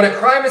 When a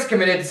crime is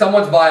committed,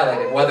 someone's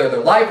violated, whether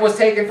their life was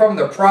taken from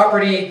them, their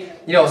property,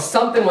 you know,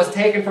 something was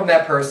taken from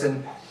that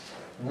person.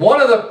 One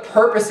of the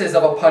purposes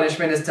of a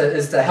punishment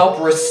is to help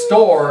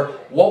restore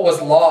what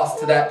was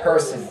lost to that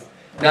person.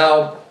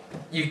 Now,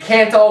 you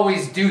can't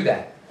always do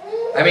that.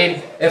 I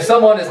mean, if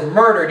someone is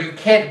murdered, you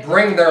can't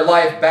bring their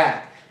life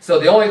back. So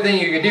the only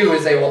thing you can do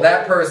is say, well,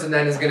 that person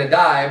then is going to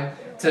die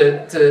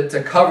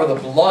to cover the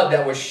blood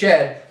that was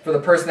shed for the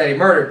person that he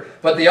murdered.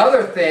 But the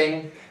other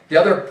thing, the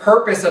other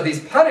purpose of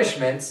these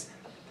punishments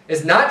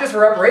is not just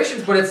for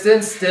reparations, but it's to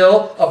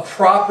instill a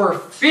proper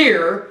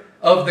fear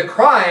of the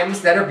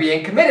crimes that are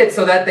being committed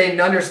so that they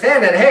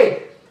understand that,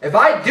 hey, if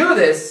I do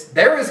this,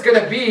 there is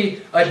going to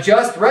be a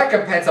just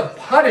recompense, a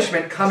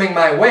punishment coming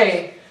my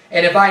way.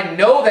 And if I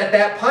know that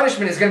that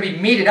punishment is going to be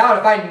meted out,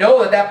 if I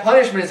know that that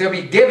punishment is going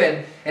to be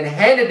given and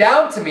handed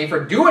down to me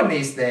for doing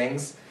these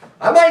things,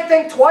 I might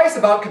think twice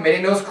about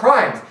committing those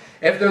crimes.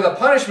 If they're the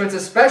punishments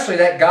especially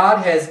that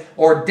God has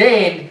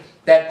ordained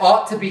that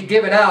ought to be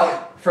given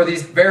out for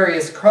these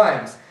various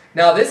crimes.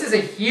 Now, this is a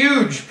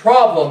huge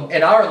problem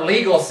in our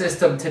legal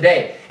system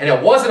today. And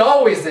it wasn't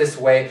always this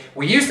way.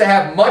 We used to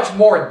have much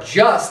more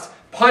just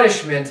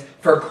punishment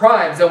for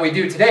crimes than we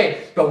do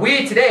today. But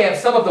we today have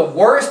some of the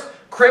worst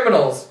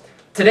criminals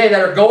today that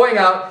are going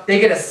out. They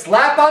get a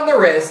slap on the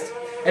wrist,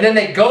 and then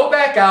they go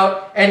back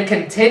out and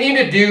continue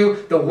to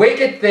do the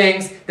wicked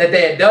things that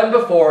they had done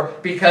before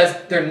because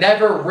they're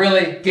never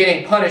really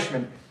getting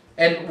punishment.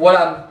 And what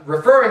I'm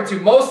referring to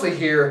mostly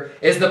here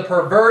is the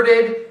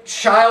perverted,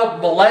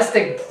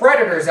 child-molesting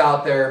predators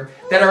out there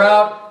that are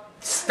out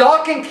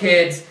stalking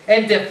kids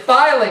and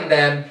defiling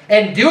them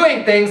and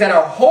doing things that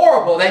are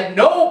horrible that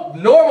no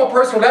normal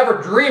person would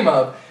ever dream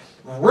of,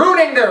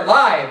 ruining their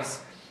lives.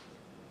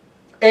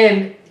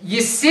 And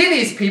you see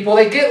these people,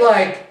 they get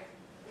like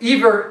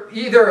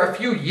either a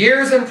few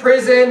years in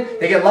prison,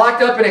 they get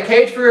locked up in a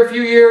cage for a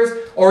few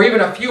years, or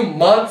even a few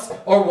months,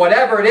 or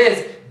whatever it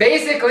is.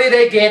 Basically,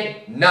 they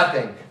get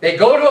nothing. They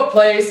go to a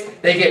place,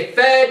 they get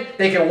fed,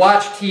 they can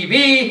watch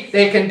TV,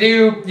 they can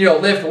do, you know,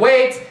 lift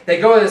weights, they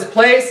go to this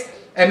place.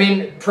 I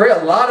mean,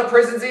 a lot of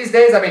prisons these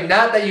days, I mean,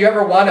 not that you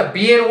ever want to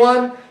be in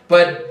one,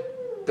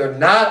 but they're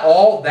not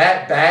all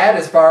that bad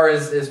as far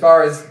as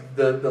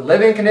the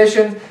living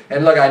conditions.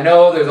 And look, I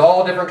know there's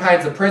all different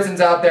kinds of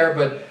prisons out there,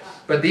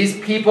 but these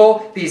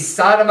people, these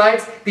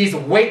sodomites, these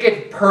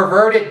wicked,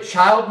 perverted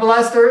child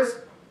molesters,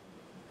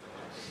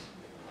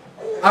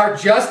 our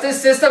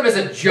justice system is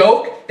a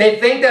joke They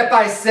think that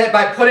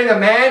by putting a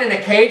man in a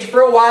cage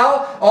for a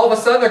while, all of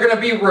a sudden they're going to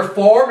be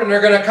reformed and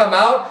they're going to come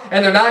out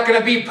and they're not going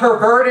to be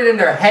perverted in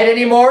their head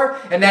anymore,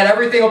 and that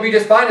everything will be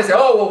just fine. They say,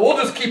 oh, well, we'll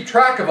just keep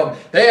track of them.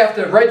 They have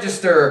to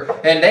register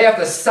and they have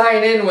to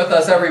sign in with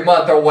us every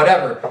month or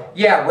whatever.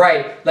 Yeah,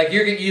 right. Like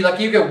you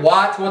can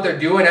watch what they're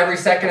doing every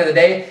second of the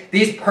day.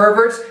 These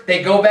perverts,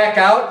 they go back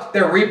out.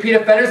 They're repeat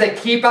offenders. They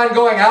keep on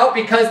going out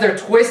because they're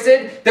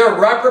twisted. They're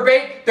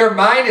reprobate. Their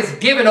mind is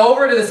given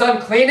over to this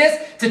uncleanness,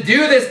 to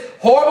do this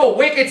horrible,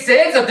 wicked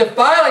sins of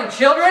defiling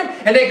children,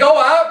 and they go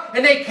out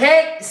and they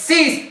can't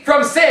cease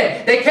from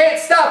sin. They can't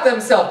stop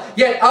themselves.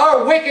 Yet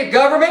our wicked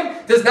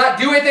government does not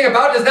do anything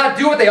about it, does not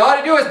do what they ought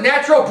to do as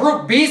natural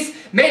brute beasts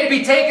made to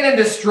be taken and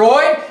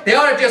destroyed. They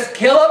ought to just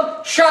kill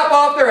them, chop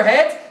off their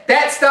heads.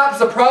 That stops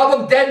the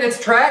problem dead in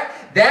its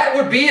track. That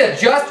would be a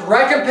just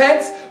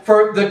recompense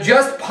for the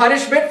just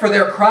punishment for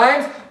their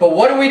crimes. But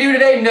what do we do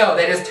today? No,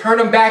 they just turn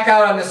them back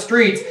out on the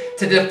streets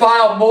to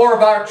defile more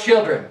of our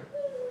children.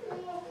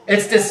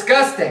 It's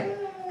disgusting.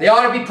 They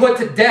ought to be put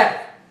to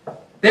death.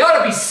 They ought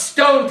to be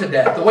stoned to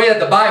death, the way that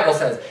the Bible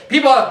says.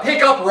 People ought to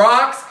pick up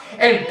rocks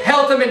and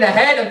pelt them in the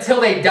head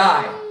until they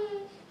die.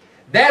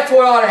 That's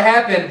what ought to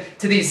happen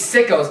to these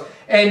sickos.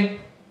 And,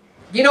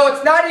 you know,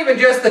 it's not even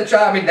just the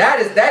child. I mean, that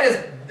is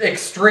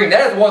extreme.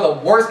 That is one of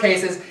the worst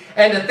cases.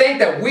 And to think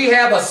that we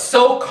have a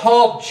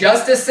so-called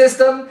justice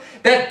system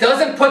that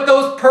doesn't put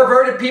those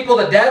perverted people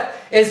to death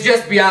is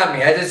just beyond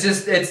me.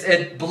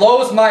 It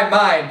blows my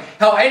mind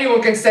how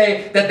anyone can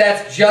say that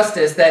that's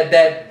justice,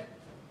 that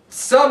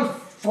some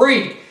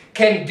freak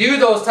can do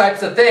those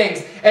types of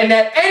things, and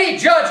that any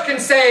judge can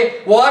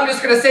say, well, I'm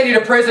just going to send you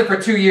to prison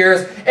for 2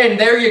 years, and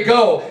there you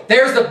go.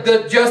 There's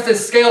the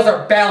justice scales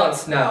are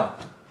balanced now.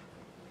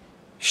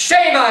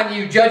 Shame on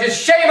you, judges.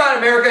 Shame on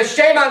America.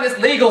 Shame on this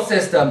legal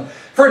system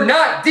for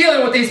not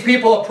dealing with these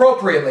people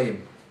appropriately.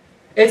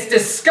 It's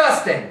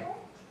disgusting.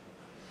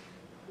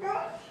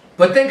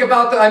 But think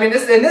about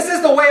this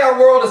is the way our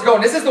world is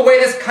going. This is the way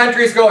this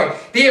country is going.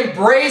 The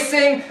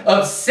embracing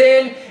of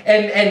sin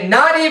and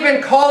not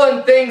even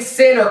calling things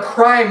sin or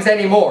crimes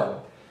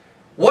anymore.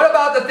 What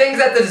about the things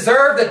that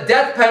deserve the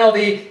death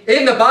penalty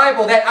in the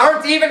Bible that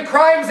aren't even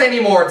crimes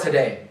anymore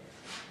today?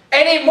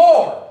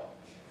 Anymore.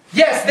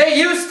 Yes, they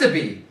used to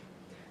be.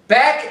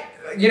 Back,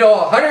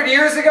 100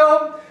 years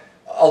ago,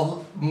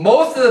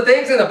 most of the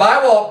things in the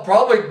Bible,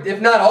 probably,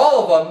 if not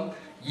all of them,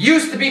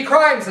 used to be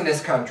crimes in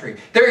this country.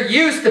 There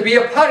used to be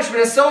a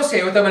punishment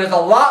associated with them, and it's a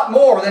lot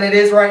more than it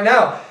is right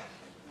now.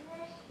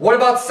 What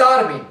about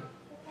sodomy?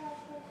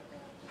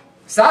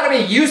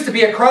 Sodomy used to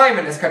be a crime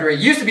in this country.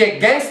 It used to be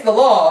against the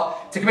law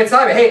to commit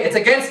sodomy. Hey, it's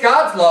against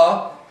God's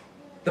law.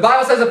 The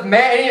Bible says if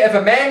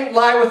a man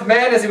lie with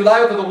man as he would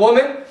lie with a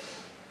woman,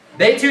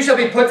 they too shall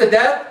be put to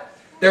death.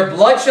 Their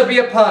blood shall be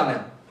upon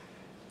them.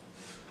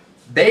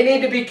 They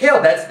need to be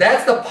killed.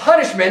 That's the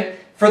punishment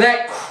for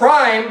that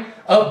crime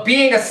of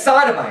being a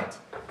sodomite.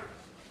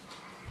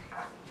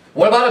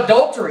 What about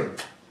adultery?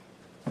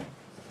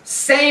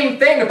 Same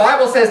thing. The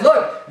Bible says,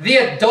 look, the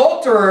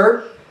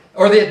adulterer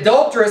or the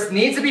adulteress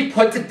needs to be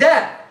put to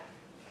death.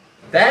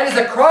 That is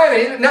a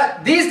crime.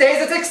 These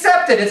days it's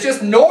accepted. It's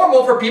just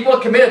normal for people to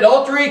commit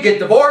adultery, get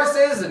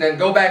divorces, and then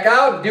go back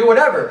out and do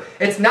whatever.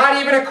 It's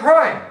not even a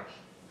crime.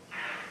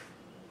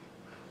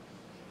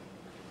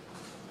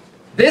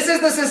 This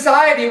is the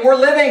society we're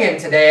living in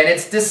today, and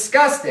it's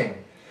disgusting.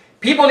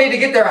 People need to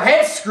get their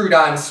heads screwed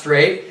on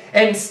straight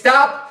and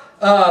stop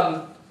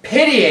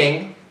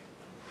pitying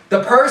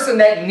the person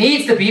that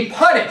needs to be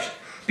punished.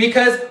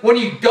 Because when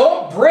you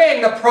don't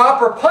bring the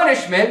proper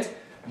punishment,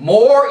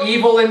 more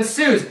evil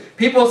ensues.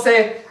 People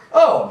say,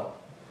 oh,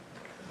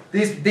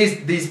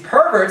 these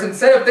perverts,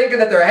 instead of thinking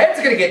that their head's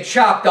going to get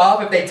chopped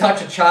off if they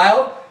touch a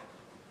child,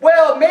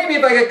 well, maybe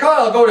if I get caught,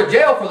 I'll go to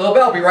jail for a little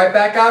bit. I'll be right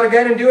back out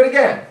again and do it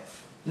again.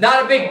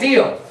 Not a big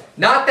deal.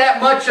 Not that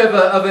much of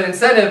an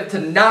incentive to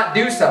not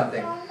do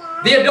something.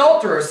 The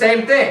adulterer,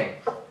 same thing.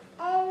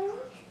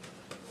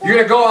 You're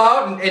going to go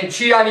out and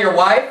cheat on your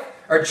wife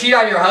or cheat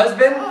on your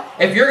husband.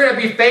 If you're going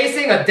to be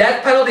facing a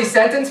death penalty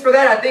sentence for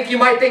that, I think you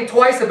might think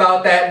twice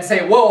about that and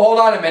say, whoa, hold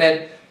on a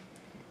minute.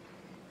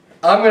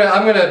 I'm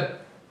gonna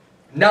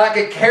not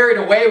get carried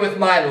away with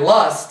my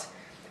lust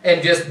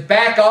and just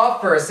back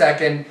off for a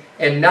second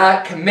and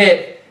not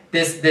commit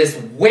this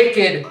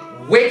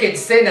wicked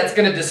sin that's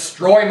going to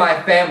destroy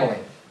my family.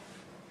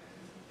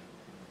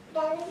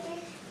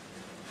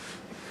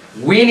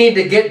 We need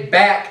to get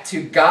back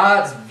to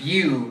God's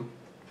view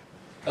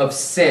of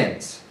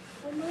sins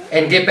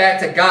and get back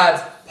to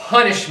God's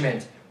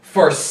punishment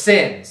for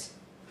sins.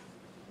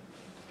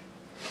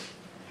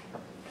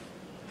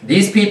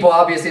 These people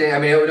obviously,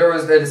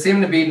 there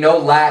seemed to be no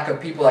lack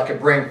of people that could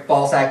bring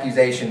false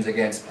accusations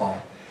against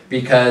Paul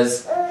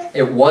because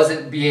it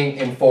wasn't being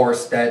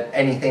enforced that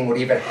anything would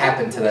even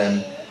happen to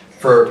them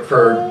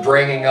for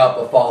bringing up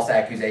a false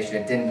accusation.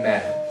 It didn't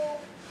matter.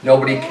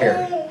 Nobody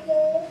cared.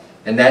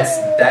 And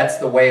that's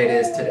the way it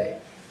is today.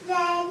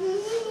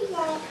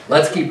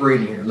 Let's keep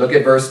reading here. Look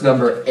at verse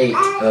number 8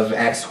 of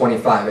Acts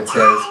 25. It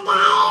says,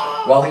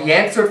 While he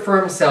answered for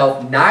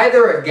himself,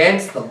 neither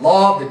against the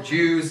law of the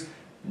Jews,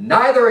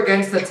 neither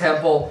against the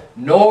temple,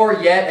 nor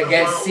yet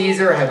against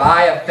Caesar have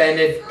I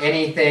offended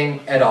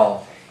anything at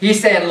all.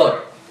 He's saying,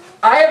 look,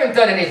 I haven't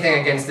done anything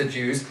against the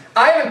Jews.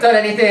 I haven't done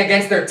anything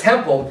against their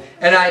temple.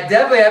 And I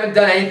definitely haven't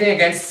done anything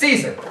against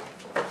Caesar.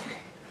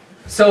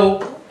 So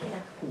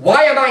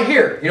why am I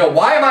here?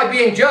 Why am I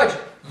being judged?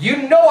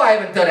 You know I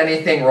haven't done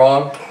anything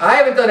wrong. I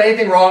haven't done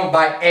anything wrong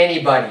by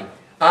anybody.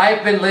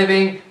 I've been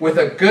living with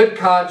a good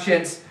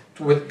conscience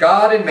with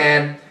God and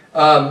man,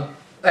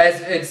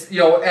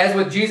 as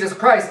with Jesus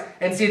Christ.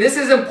 And see, this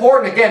is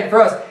important again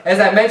for us, as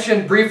I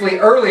mentioned briefly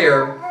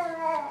earlier,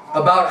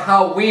 about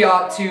how we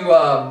ought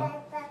to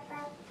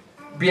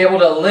be able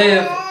to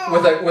live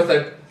with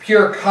a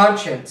pure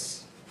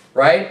conscience,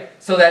 right?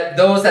 So that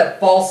those that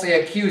falsely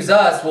accuse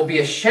us will be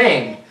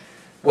ashamed.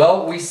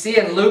 Well, we see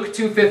in Luke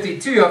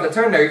 2:52, you have to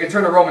turn there. You can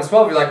turn to Romans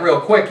 12 if you're like real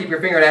quick. Keep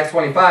your finger in Acts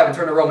 25 and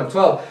turn to Romans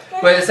 12.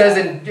 But it says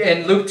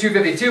in Luke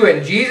 2:52,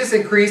 and Jesus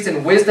increased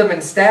in wisdom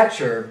and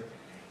stature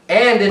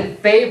and in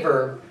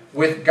favor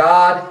with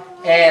God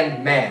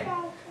and man.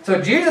 So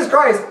Jesus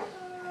Christ,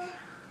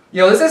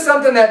 this is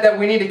something that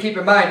we need to keep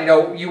in mind.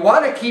 You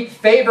want to keep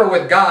favor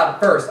with God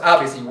first,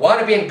 obviously. You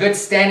want to be in good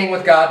standing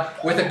with God,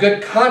 with a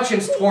good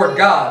conscience toward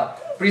God.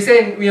 But he's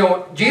saying,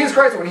 Jesus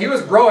Christ, when he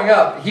was growing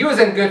up, he was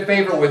in good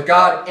favor with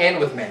God and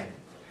with man.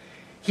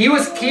 He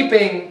was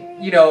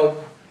keeping,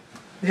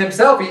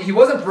 himself. He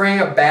wasn't bringing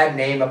a bad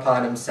name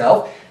upon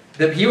himself.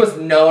 He was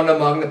known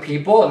among the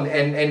people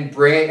and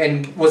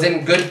was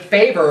in good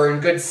favor and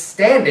good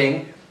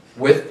standing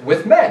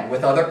with men,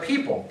 with other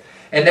people.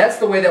 And that's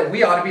the way that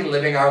we ought to be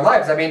living our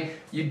lives. I mean,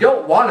 you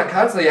don't want to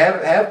constantly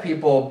have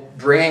people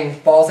bringing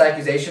false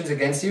accusations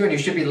against you, and you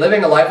should be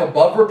living a life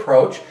above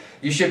reproach.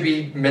 You should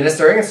be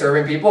ministering and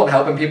serving people and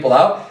helping people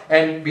out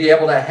and be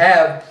able to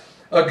have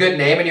a good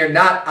name, and you're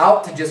not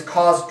out to just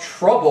cause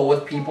trouble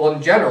with people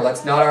in general.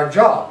 That's not our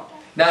job.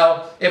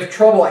 Now, if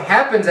trouble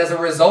happens as a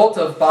result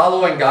of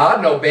following God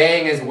and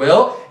obeying His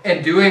will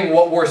and doing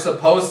what we're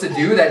supposed to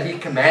do that He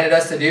commanded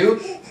us to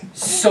do,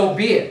 so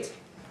be it.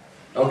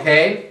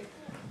 Okay?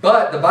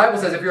 But the Bible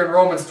says, if you're in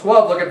Romans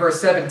 12, look at verse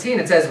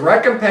 17. It says,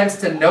 recompense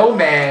to no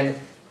man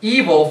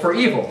evil for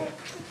evil.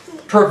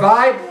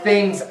 Provide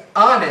things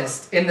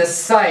honest in the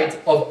sight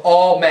of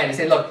all men. He's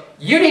saying, look,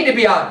 you need to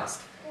be honest.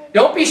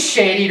 Don't be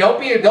shady. Don't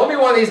be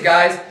one of these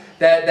guys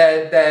that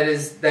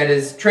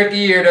is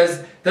tricky or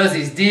does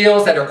these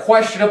deals that are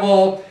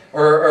questionable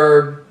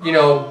or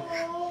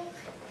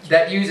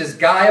that uses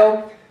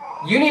guile.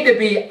 You need to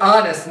be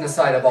honest in the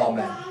sight of all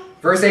men.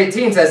 Verse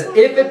 18 says,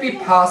 if it be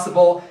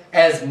possible,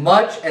 as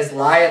much as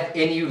lieth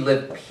in you,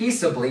 live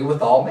peaceably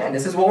with all men.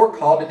 This is what we're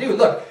called to do.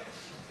 Look,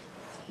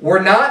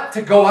 we're not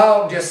to go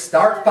out and just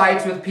start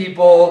fights with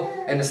people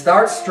and to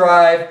start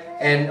strife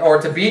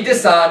or to be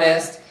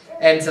dishonest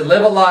and to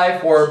live a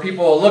life where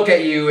people will look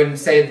at you and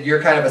say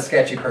you're kind of a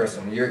sketchy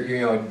person.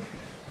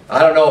 I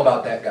don't know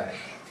about that guy.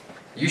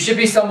 You should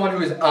be someone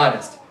who's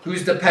honest,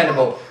 who's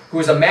dependable,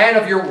 who's a man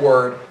of your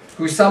word,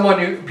 who's someone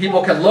who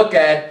people can look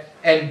at,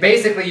 and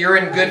basically you're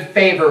in good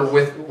favor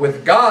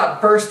with God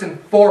first and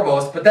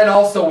foremost, but then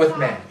also with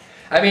men.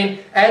 I mean,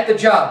 at the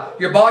job,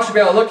 your boss should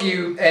be able to look at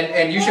you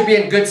and you should be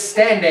in good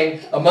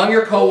standing among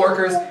your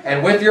coworkers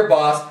and with your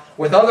boss,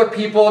 with other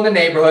people in the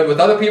neighborhood, with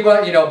other people,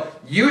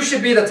 you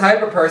should be the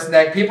type of person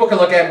that people can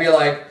look at and be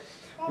like,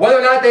 whether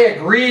or not they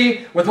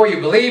agree with what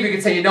you believe, you can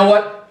say, you know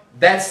what?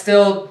 That's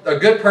still a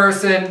good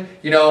person.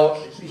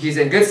 He's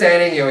in good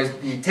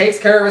standing. He takes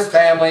care of his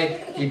family.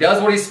 He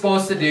does what he's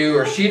supposed to do,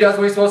 or she does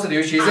what he's supposed to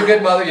do. She's a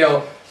good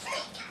mother.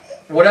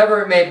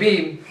 Whatever it may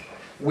be,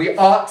 we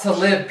ought to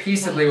live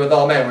peaceably with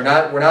all men. We're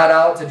not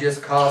out to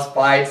just cause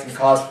fights and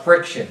cause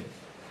friction.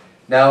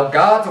 Now,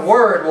 God's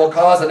word will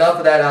cause enough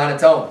of that on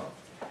its own.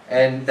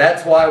 And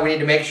that's why we need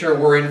to make sure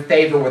we're in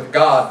favor with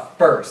God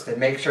first and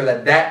make sure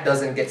that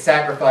doesn't get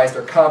sacrificed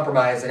or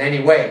compromised in any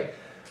way.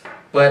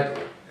 But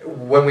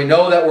when we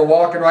know that we're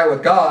walking right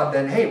with God,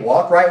 then hey,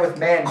 walk right with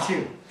man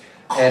too.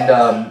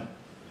 And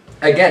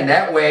again,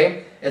 that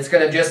way it's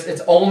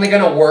only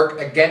going to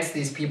work against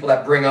these people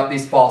that bring up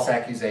these false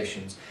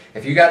accusations.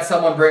 If you got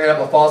someone bringing up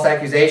a false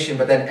accusation,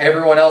 but then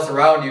everyone else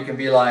around you can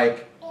be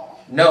like,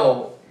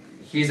 no,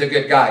 he's a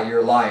good guy,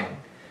 you're lying.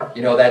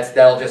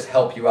 That'll just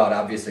help you out,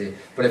 obviously.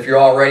 But if you're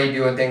already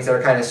doing things that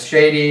are kind of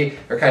shady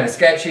or kind of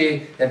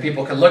sketchy, then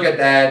people can look at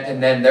that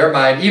and then their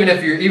mind, even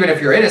if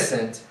you're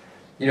innocent,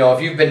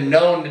 if you've been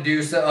known to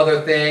do some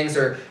other things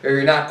or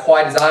you're not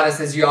quite as honest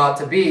as you ought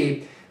to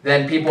be,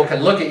 then people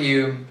can look at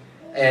you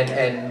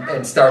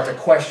and start to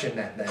question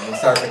that then. And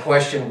start to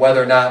question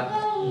whether or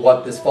not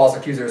what this false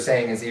accuser is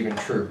saying is even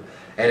true.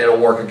 And it'll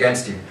work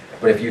against you.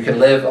 But if you can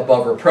live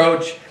above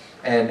reproach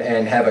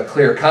and have a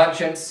clear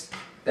conscience,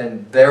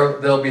 then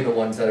they'll be the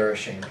ones that are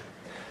ashamed.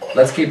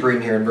 Let's keep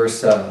reading here in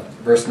verse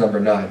number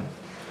 9.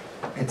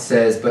 It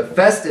says, but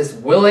Festus,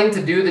 willing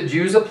to do the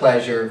Jews a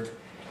pleasure,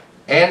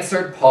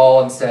 answered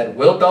Paul and said,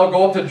 wilt thou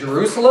go up to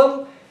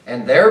Jerusalem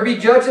and there be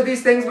judge of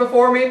these things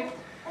before me?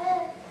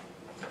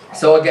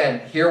 So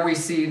again, here we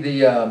see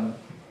the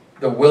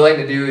the willing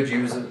to do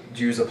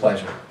Jews a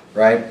pleasure,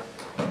 right?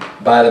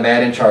 By the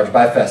man in charge,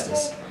 by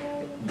Festus.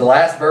 The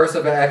last verse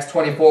of Acts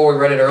 24, we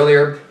read it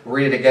earlier, we'll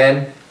read it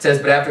again. It says,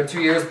 but after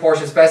 2 years,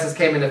 Porcius Festus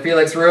came into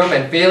Felix's room,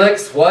 and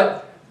Felix,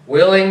 what?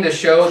 Willing to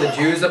show the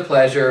Jews a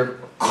pleasure,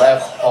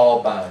 left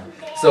Paul bound.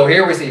 So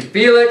here we see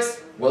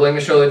Felix, willing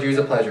to show the Jews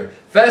a pleasure.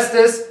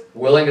 Festus,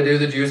 willing to do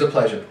the Jews a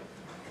pleasure.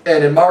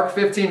 And in Mark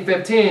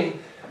 15:15,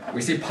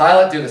 we see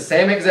Pilate do the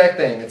same exact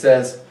thing. It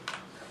says,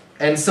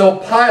 and so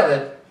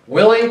Pilate,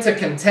 willing to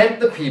content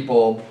the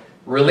people,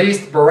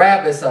 released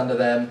Barabbas unto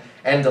them,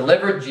 and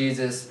delivered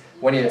Jesus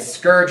when he had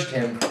scourged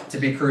him to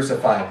be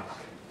crucified.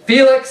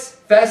 Felix,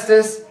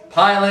 Festus,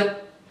 Pilate,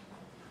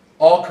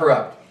 all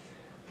corrupt.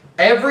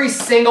 Every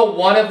single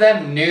one of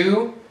them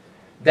knew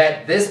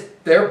that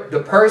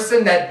the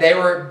person that they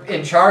were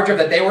in charge of,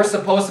 that they were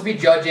supposed to be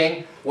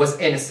judging, was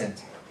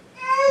innocent.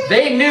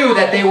 They knew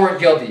that they weren't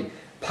guilty.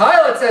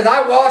 Pilate says,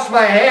 I wash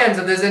my hands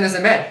of this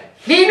innocent man.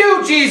 He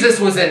knew Jesus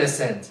was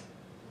innocent.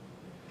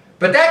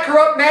 But that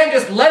corrupt man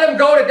just let him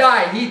go to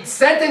die. He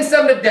sentenced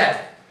him to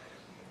death.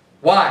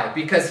 Why?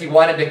 Because he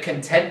wanted to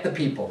content the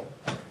people.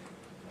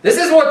 This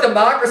is what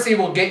democracy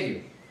will get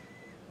you.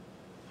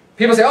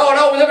 People say, oh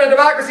no, we live in a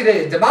democracy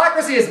today.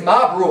 Democracy is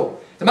mob rule.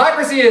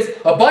 Democracy is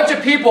a bunch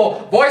of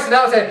people voicing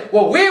out and saying,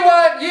 well, we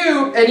want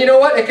you. And you know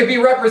what? It could be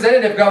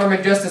representative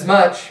government just as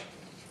much.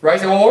 Right?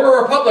 Say, well, we're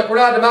a republic. We're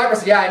not a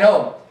democracy. Yeah, I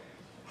know.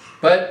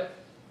 But,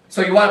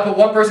 so you want to put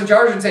one person in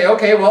charge and say,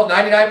 okay, well,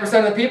 99%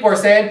 of the people are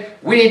saying,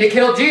 we need to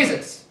kill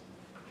Jesus.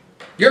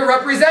 You're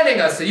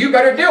representing us, so you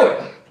better do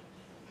it.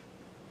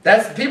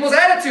 That's people's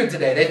attitude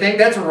today. They think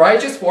that's a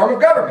righteous form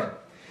of government.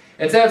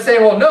 Instead of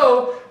saying, well,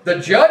 no, the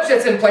judge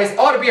that's in place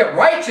ought to be a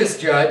righteous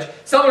judge,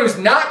 someone who's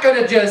not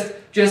going to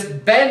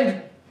just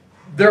bend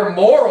their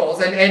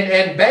morals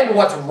and bend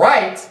what's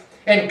right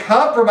and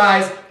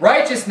compromise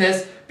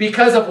righteousness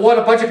because of what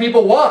a bunch of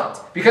people want,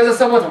 because of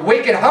someone's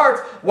wicked heart,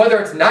 whether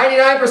it's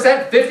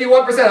 99%,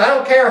 51%, I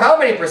don't care how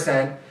many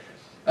percent.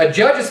 A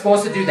judge is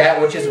supposed to do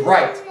that which is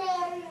right.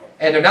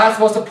 And they're not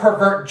supposed to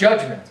pervert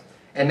judgment.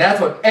 And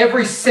that's what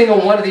every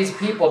single one of these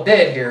people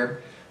did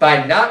here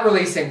by not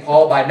releasing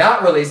Paul, by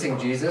not releasing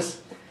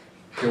Jesus.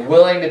 They're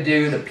willing to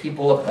do the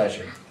people a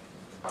pleasure.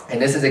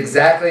 And this is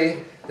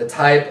exactly the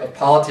type of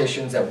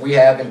politicians that we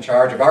have in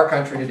charge of our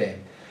country today.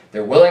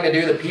 They're willing to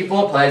do the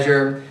people a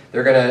pleasure.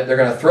 They're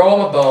gonna throw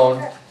them a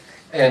bone,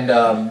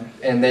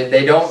 and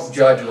they don't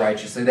judge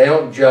righteously. They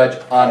don't judge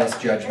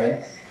honest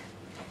judgment.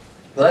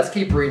 But let's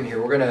keep reading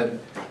here. We're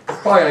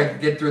probably gonna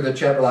get through the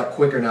chapter a lot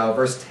quicker now.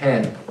 Verse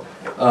 10.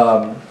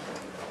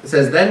 It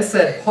says, then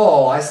said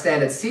Paul, I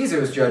stand at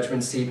Caesar's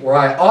judgment seat, where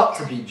I ought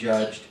to be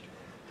judged.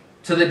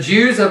 To the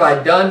Jews have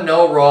I done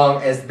no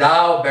wrong, as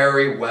thou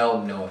very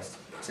well knowest.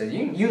 He says,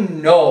 you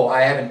know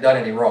I haven't done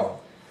any wrong.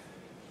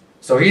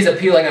 So he's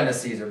appealing unto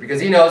Caesar, because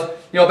he knows,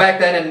 back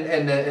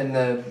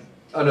then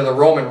under the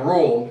Roman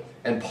rule,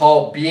 and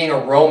Paul being a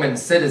Roman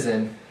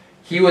citizen,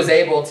 he was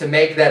able to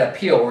make that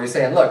appeal where he's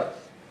saying, look,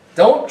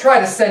 don't try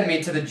to send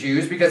me to the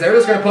Jews because they're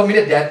just going to put me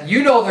to death.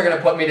 You know they're going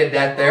to put me to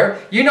death there.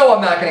 You know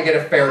I'm not going to get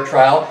a fair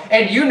trial.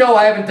 And you know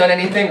I haven't done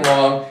anything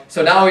wrong.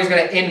 So now he's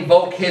going to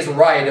invoke his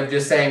right of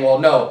just saying, well,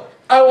 no,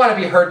 I want to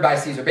be heard by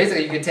Caesar.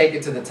 Basically, you can take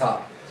it to the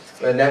top.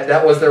 And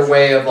that was their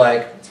way of,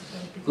 like,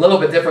 a little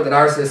bit different than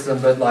our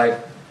system, but, like,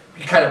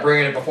 kind of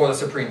bringing it before the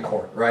Supreme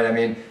Court, right? I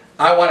mean,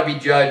 I want to be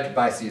judged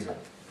by Caesar.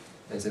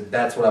 They said,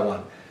 that's what I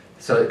want.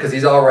 So, because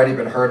he's already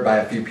been heard by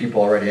a few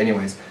people already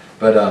anyways.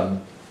 But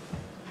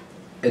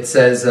it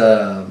says,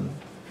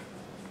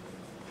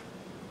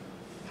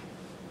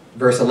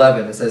 verse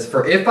 11, it says,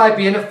 for if I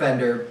be an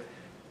offender,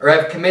 or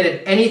have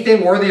committed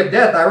anything worthy of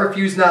death, I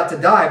refuse not to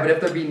die. But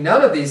if there be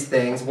none of these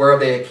things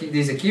whereof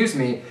these accuse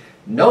me,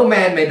 no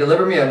man may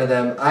deliver me unto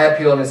them. I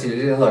appeal unto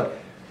Caesar. Look,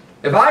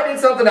 if I did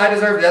something I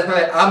deserve death,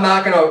 I'm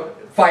not going to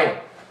fight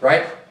it,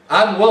 right?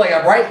 I'm willing.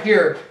 I'm right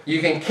here.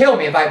 You can kill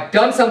me if I've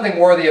done something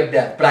worthy of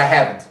death, but I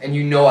haven't. And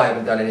you know I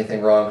haven't done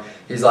anything wrong.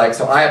 He's like,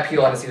 so I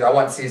appeal unto Caesar. I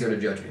want Caesar to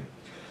judge me.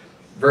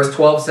 Verse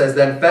 12 says,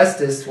 then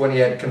Festus, when he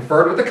had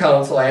conferred with the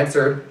council,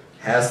 answered,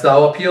 hast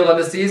thou appealed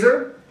unto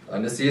Caesar?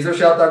 Unto Caesar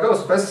shalt thou go.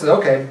 So Festus said,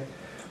 okay,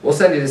 we'll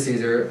send you to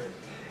Caesar.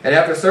 And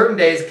after certain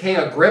days, King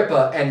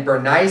Agrippa and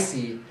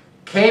Bernice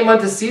came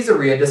unto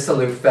Caesarea to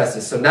salute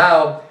Festus. So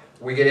now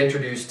we get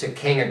introduced to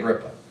King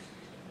Agrippa.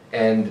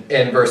 And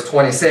in verse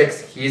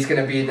 26, he's going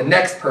to be the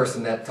next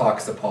person that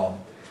talks to Paul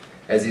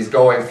as he's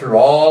going through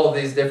all of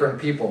these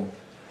different people.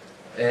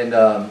 And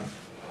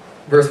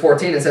verse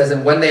 14, it says,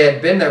 and when they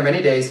had been there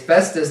many days,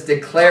 Festus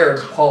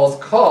declared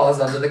Paul's cause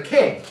unto the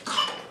king,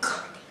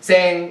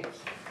 saying,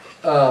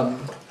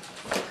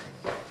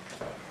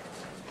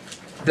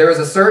 there is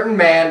a certain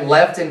man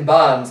left in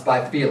bonds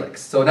by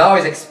Felix. So now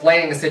he's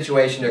explaining the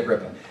situation to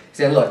Agrippa. He's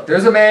saying, look,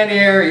 there's a man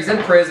here, he's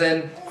in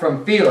prison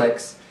from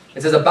Felix.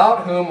 It says,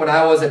 about whom when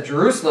I was at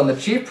Jerusalem, the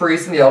chief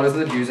priests and the elders of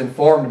the Jews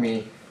informed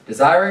me,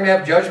 desiring to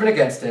have judgment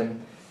against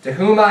him, to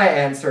whom I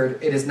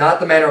answered, it is not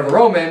the manner of the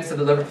Romans to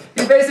deliver.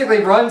 He basically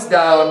runs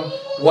down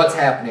what's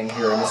happening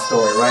here in the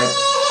story,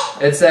 right?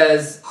 It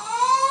says,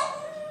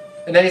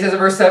 And then he says in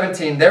verse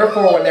 17,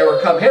 therefore when they were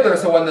come hither,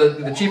 so when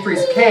the chief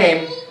priest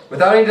came,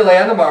 without any delay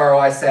on the morrow,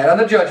 I sat on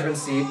the judgment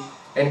seat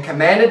and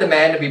commanded the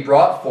man to be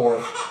brought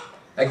forth,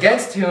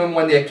 against whom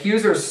when the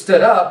accusers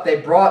stood up, they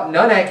brought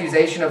none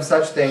accusation of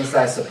such things as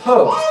I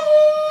supposed,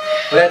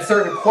 but had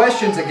certain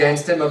questions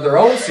against him of their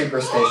own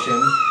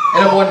superstition,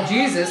 and of one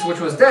Jesus, which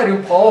was dead,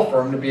 whom Paul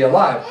affirmed to be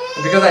alive.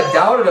 And because I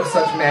doubted of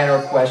such manner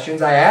of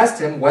questions, I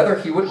asked him whether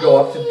he would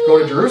go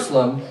to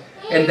Jerusalem,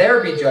 and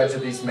there be judged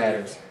of these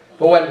matters.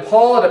 But when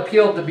Paul had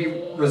appealed to be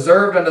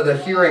reserved under the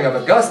hearing of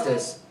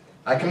Augustus,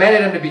 I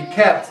commanded him to be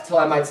kept till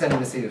I might send him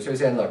to Caesar. So he's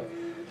saying, look,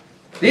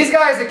 these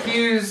guys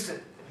accused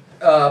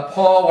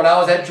Paul when I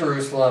was at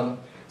Jerusalem,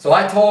 so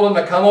I told him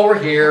to come over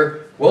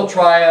here, we'll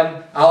try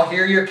him, I'll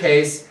hear your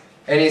case.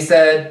 And he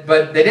said,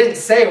 but they didn't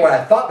say what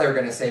I thought they were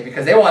going to say,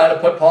 because they wanted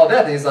to put Paul to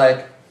death. And he's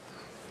like,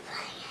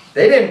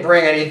 they didn't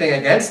bring anything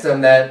against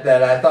him that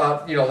I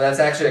thought, that's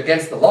actually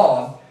against the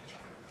law.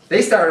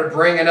 They started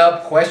bringing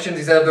up questions,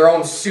 he said, of their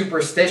own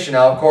superstition.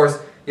 Now, of course,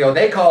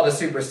 they called it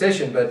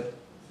superstition, but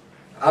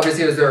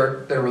obviously it was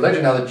their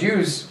religion. Now, the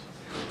Jews,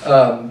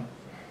 Paul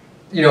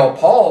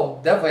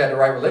definitely had the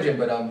right religion,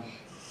 but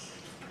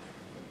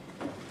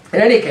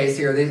in any case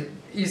here,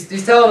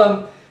 he's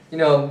telling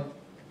them,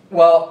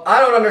 well, I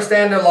don't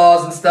understand their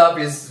laws and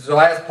stuff. So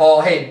I asked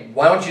Paul, hey,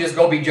 why don't you just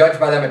go be judged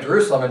by them at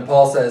Jerusalem? And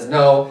Paul says,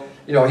 no.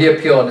 He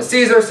appealed to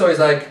Caesar. So he's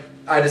like,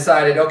 I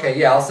decided, okay,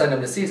 yeah, I'll send him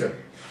to Caesar.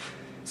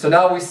 So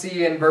now we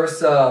see in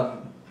verse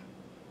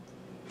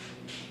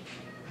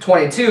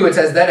 22, it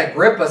says, then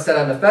Agrippa said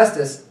unto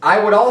Festus, I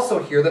would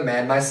also hear the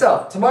man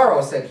myself.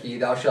 Tomorrow, said he,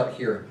 thou shalt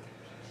hear him.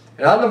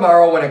 And on the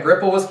morrow, when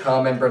Agrippa was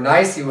come, and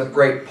Bernice with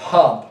great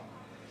pomp,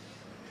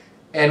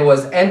 and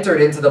was entered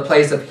into the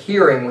place of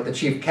hearing with the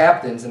chief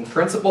captains and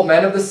principal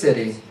men of the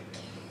city,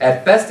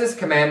 at Festus'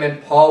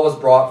 commandment Paul was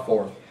brought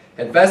forth.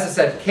 And Festus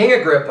said, King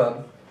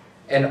Agrippa,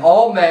 and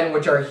all men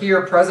which are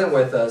here present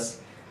with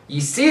us, ye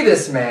see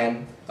this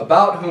man,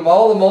 about whom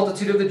all the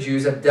multitude of the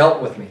Jews have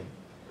dealt with me,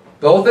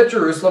 both at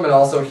Jerusalem and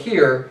also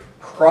here,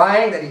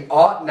 crying that he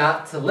ought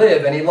not to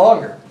live any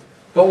longer.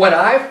 But when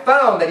I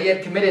found that he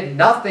had committed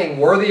nothing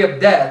worthy of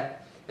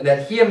death, and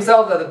that he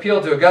himself had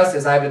appealed to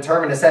Augustus, I have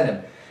determined to send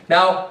him.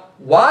 Now,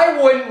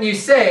 why wouldn't you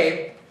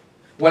say,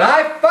 when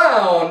I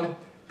found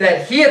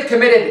that he had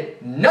committed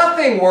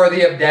nothing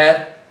worthy of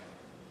death,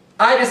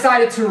 I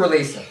decided to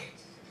release him?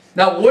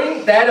 Now,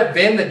 wouldn't that have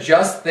been the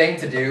just thing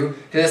to do?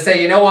 To just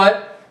say, you know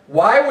what?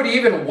 Why would he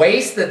even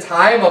waste the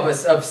time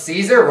of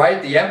Caesar,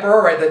 right? The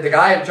emperor, right? The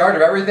guy in charge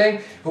of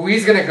everything, who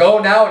he's going to go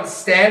now and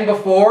stand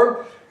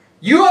before?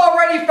 You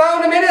already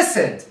found him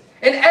innocent.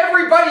 And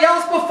everybody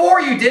else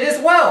before you did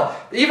as well.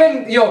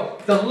 Even,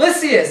 the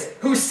Lysias,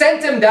 who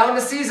sent him down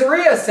to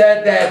Caesarea,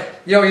 said that,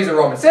 he's a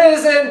Roman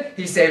citizen.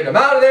 He saved him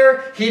out of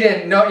there. He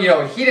didn't know,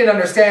 he didn't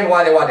understand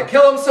why they wanted to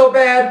kill him so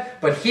bad,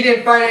 but he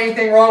didn't find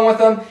anything wrong with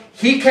him.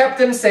 He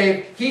kept him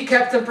safe. He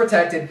kept him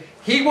protected.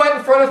 He went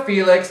in front of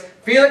Felix.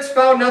 Felix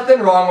found nothing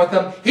wrong with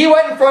him. He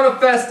went in front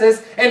of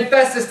Festus, and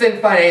Festus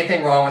didn't find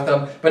anything wrong with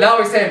him. But now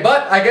he's saying,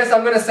 but I guess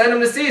I'm going to send him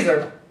to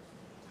Caesar.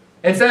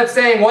 Instead of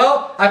saying,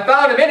 well, I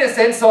found him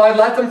innocent, so I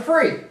let him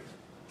free.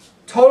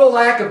 Total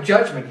lack of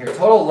judgment here.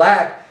 Total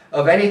lack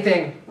of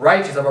anything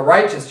righteous, of a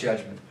righteous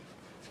judgment.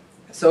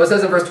 So it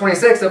says in verse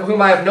 26, of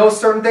whom I have no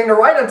certain thing to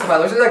write unto my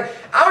Lord. So he's like,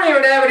 I don't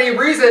even have any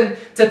reason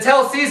to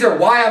tell Caesar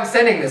why I'm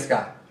sending this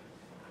guy.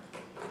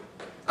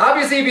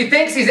 Obviously, if he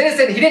thinks he's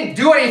innocent, he didn't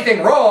do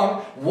anything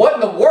wrong, what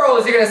in the world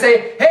is he going to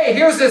say, hey,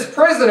 here's this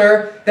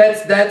prisoner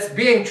that's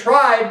being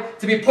tried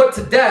to be put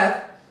to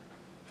death.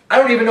 I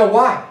don't even know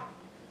why.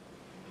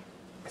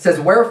 It says,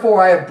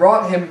 wherefore I have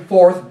brought him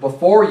forth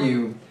before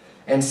you,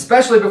 and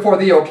specially before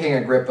thee, O King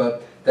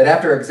Agrippa, that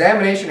after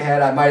examination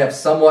had I might have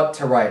somewhat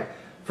to write.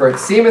 For it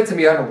seemeth to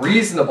me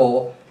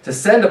unreasonable to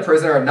send a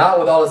prisoner, and not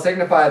withal to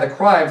signify the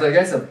crimes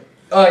against him.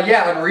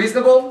 Yeah,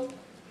 unreasonable?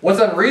 What's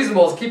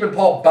unreasonable is keeping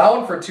Paul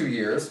bound for 2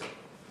 years.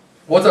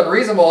 What's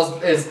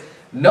unreasonable is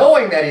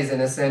knowing that he's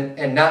innocent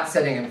and not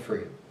setting him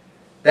free.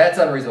 That's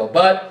unreasonable.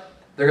 But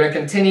they're going to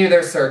continue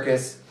their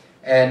circus,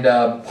 and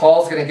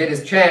Paul's going to get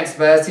his chance,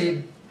 but as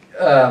he...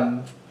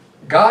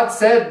 God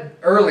said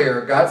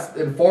earlier, God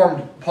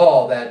informed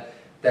Paul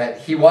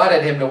that he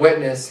wanted him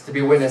to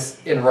be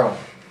witness in Rome.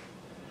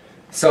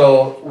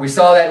 So we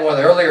saw that in one of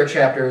the earlier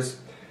chapters.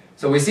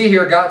 So we see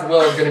here God's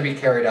will is going to be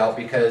carried out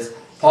because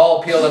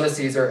Paul appealed unto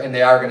Caesar and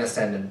they are going to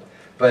send him.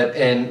 But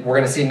we're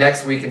going to see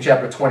next week in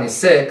chapter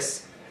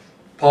 26,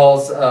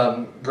 Paul's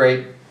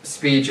great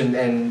speech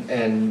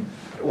and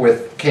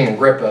with King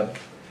Agrippa.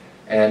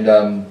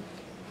 And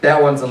that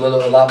one's a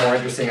lot more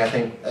interesting, I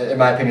think, in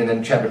my opinion,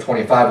 than chapter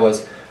 25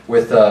 was.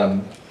 With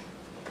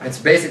it's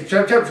basic.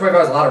 Chapter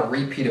 25 is a lot of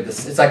repeat of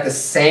this. It's like the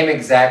same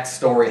exact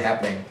story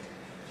happening.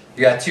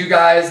 You got two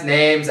guys'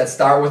 names that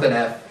start with an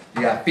F.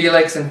 You got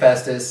Felix and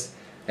Festus,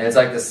 and it's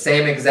like the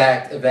same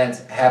exact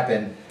events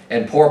happen.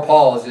 And poor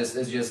Paul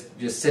is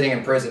just sitting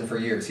in prison for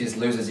years. He just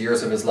loses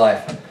years of his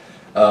life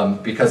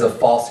because of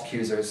false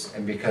accusers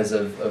and because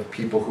of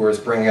people who are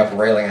bringing up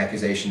railing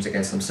accusations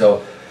against him.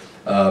 So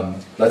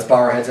let's bow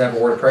our heads and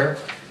have a word of prayer.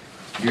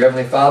 Dear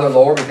Heavenly Father,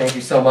 Lord, we thank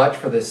you so much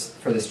for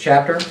this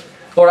chapter.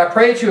 Lord, I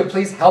pray that you would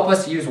please help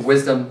us use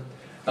wisdom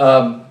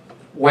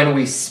when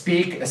we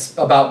speak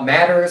about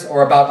matters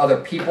or about other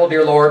people,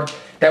 dear Lord,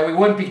 that we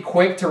wouldn't be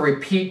quick to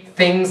repeat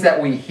things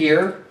that we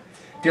hear.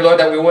 Dear Lord,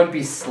 that we wouldn't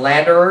be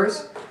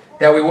slanderers,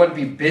 that we wouldn't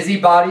be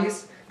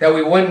busybodies, that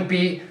we wouldn't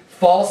be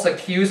false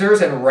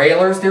accusers and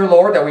railers, dear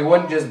Lord, that we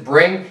wouldn't just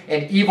bring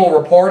an evil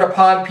report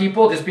upon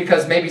people just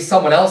because maybe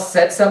someone else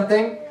said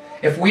something.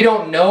 If we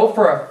don't know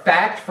for a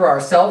fact for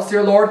ourselves,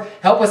 dear Lord,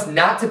 help us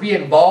not to be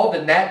involved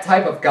in that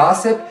type of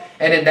gossip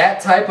and in that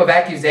type of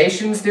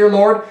accusations, dear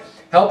Lord.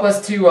 Help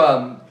us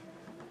to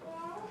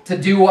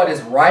do what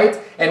is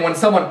right. And when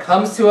someone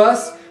comes to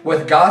us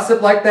with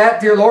gossip like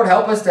that, dear Lord,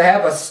 help us to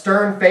have a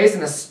stern face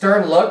and a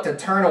stern look to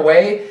turn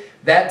away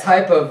that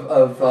type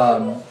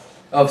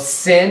of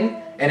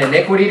sin and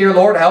iniquity, dear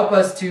Lord. Help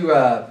us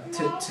to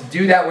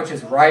do that which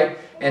is right.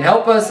 And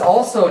help us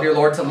also, dear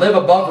Lord, to live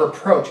above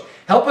reproach.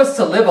 Help us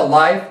to live a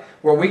life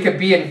where we could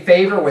be in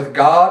favor with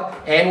God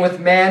and with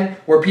man,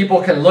 where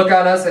people can look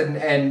on us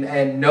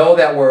and know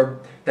that we're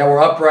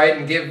upright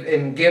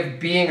and give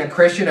being a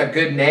Christian a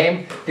good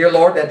name, dear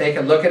Lord, that they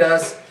can look at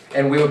us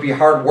and we would be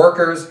hard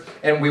workers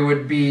and we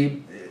would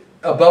be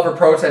above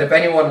reproach, that if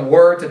anyone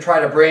were to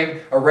try to bring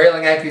a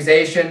railing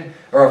accusation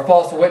or a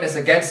false witness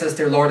against us,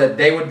 dear Lord, that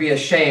they would be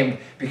ashamed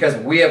because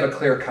we have a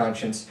clear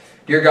conscience.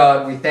 Dear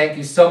God, we thank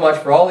you so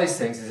much for all these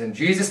things. It's in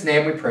Jesus'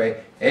 name we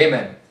pray.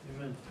 Amen.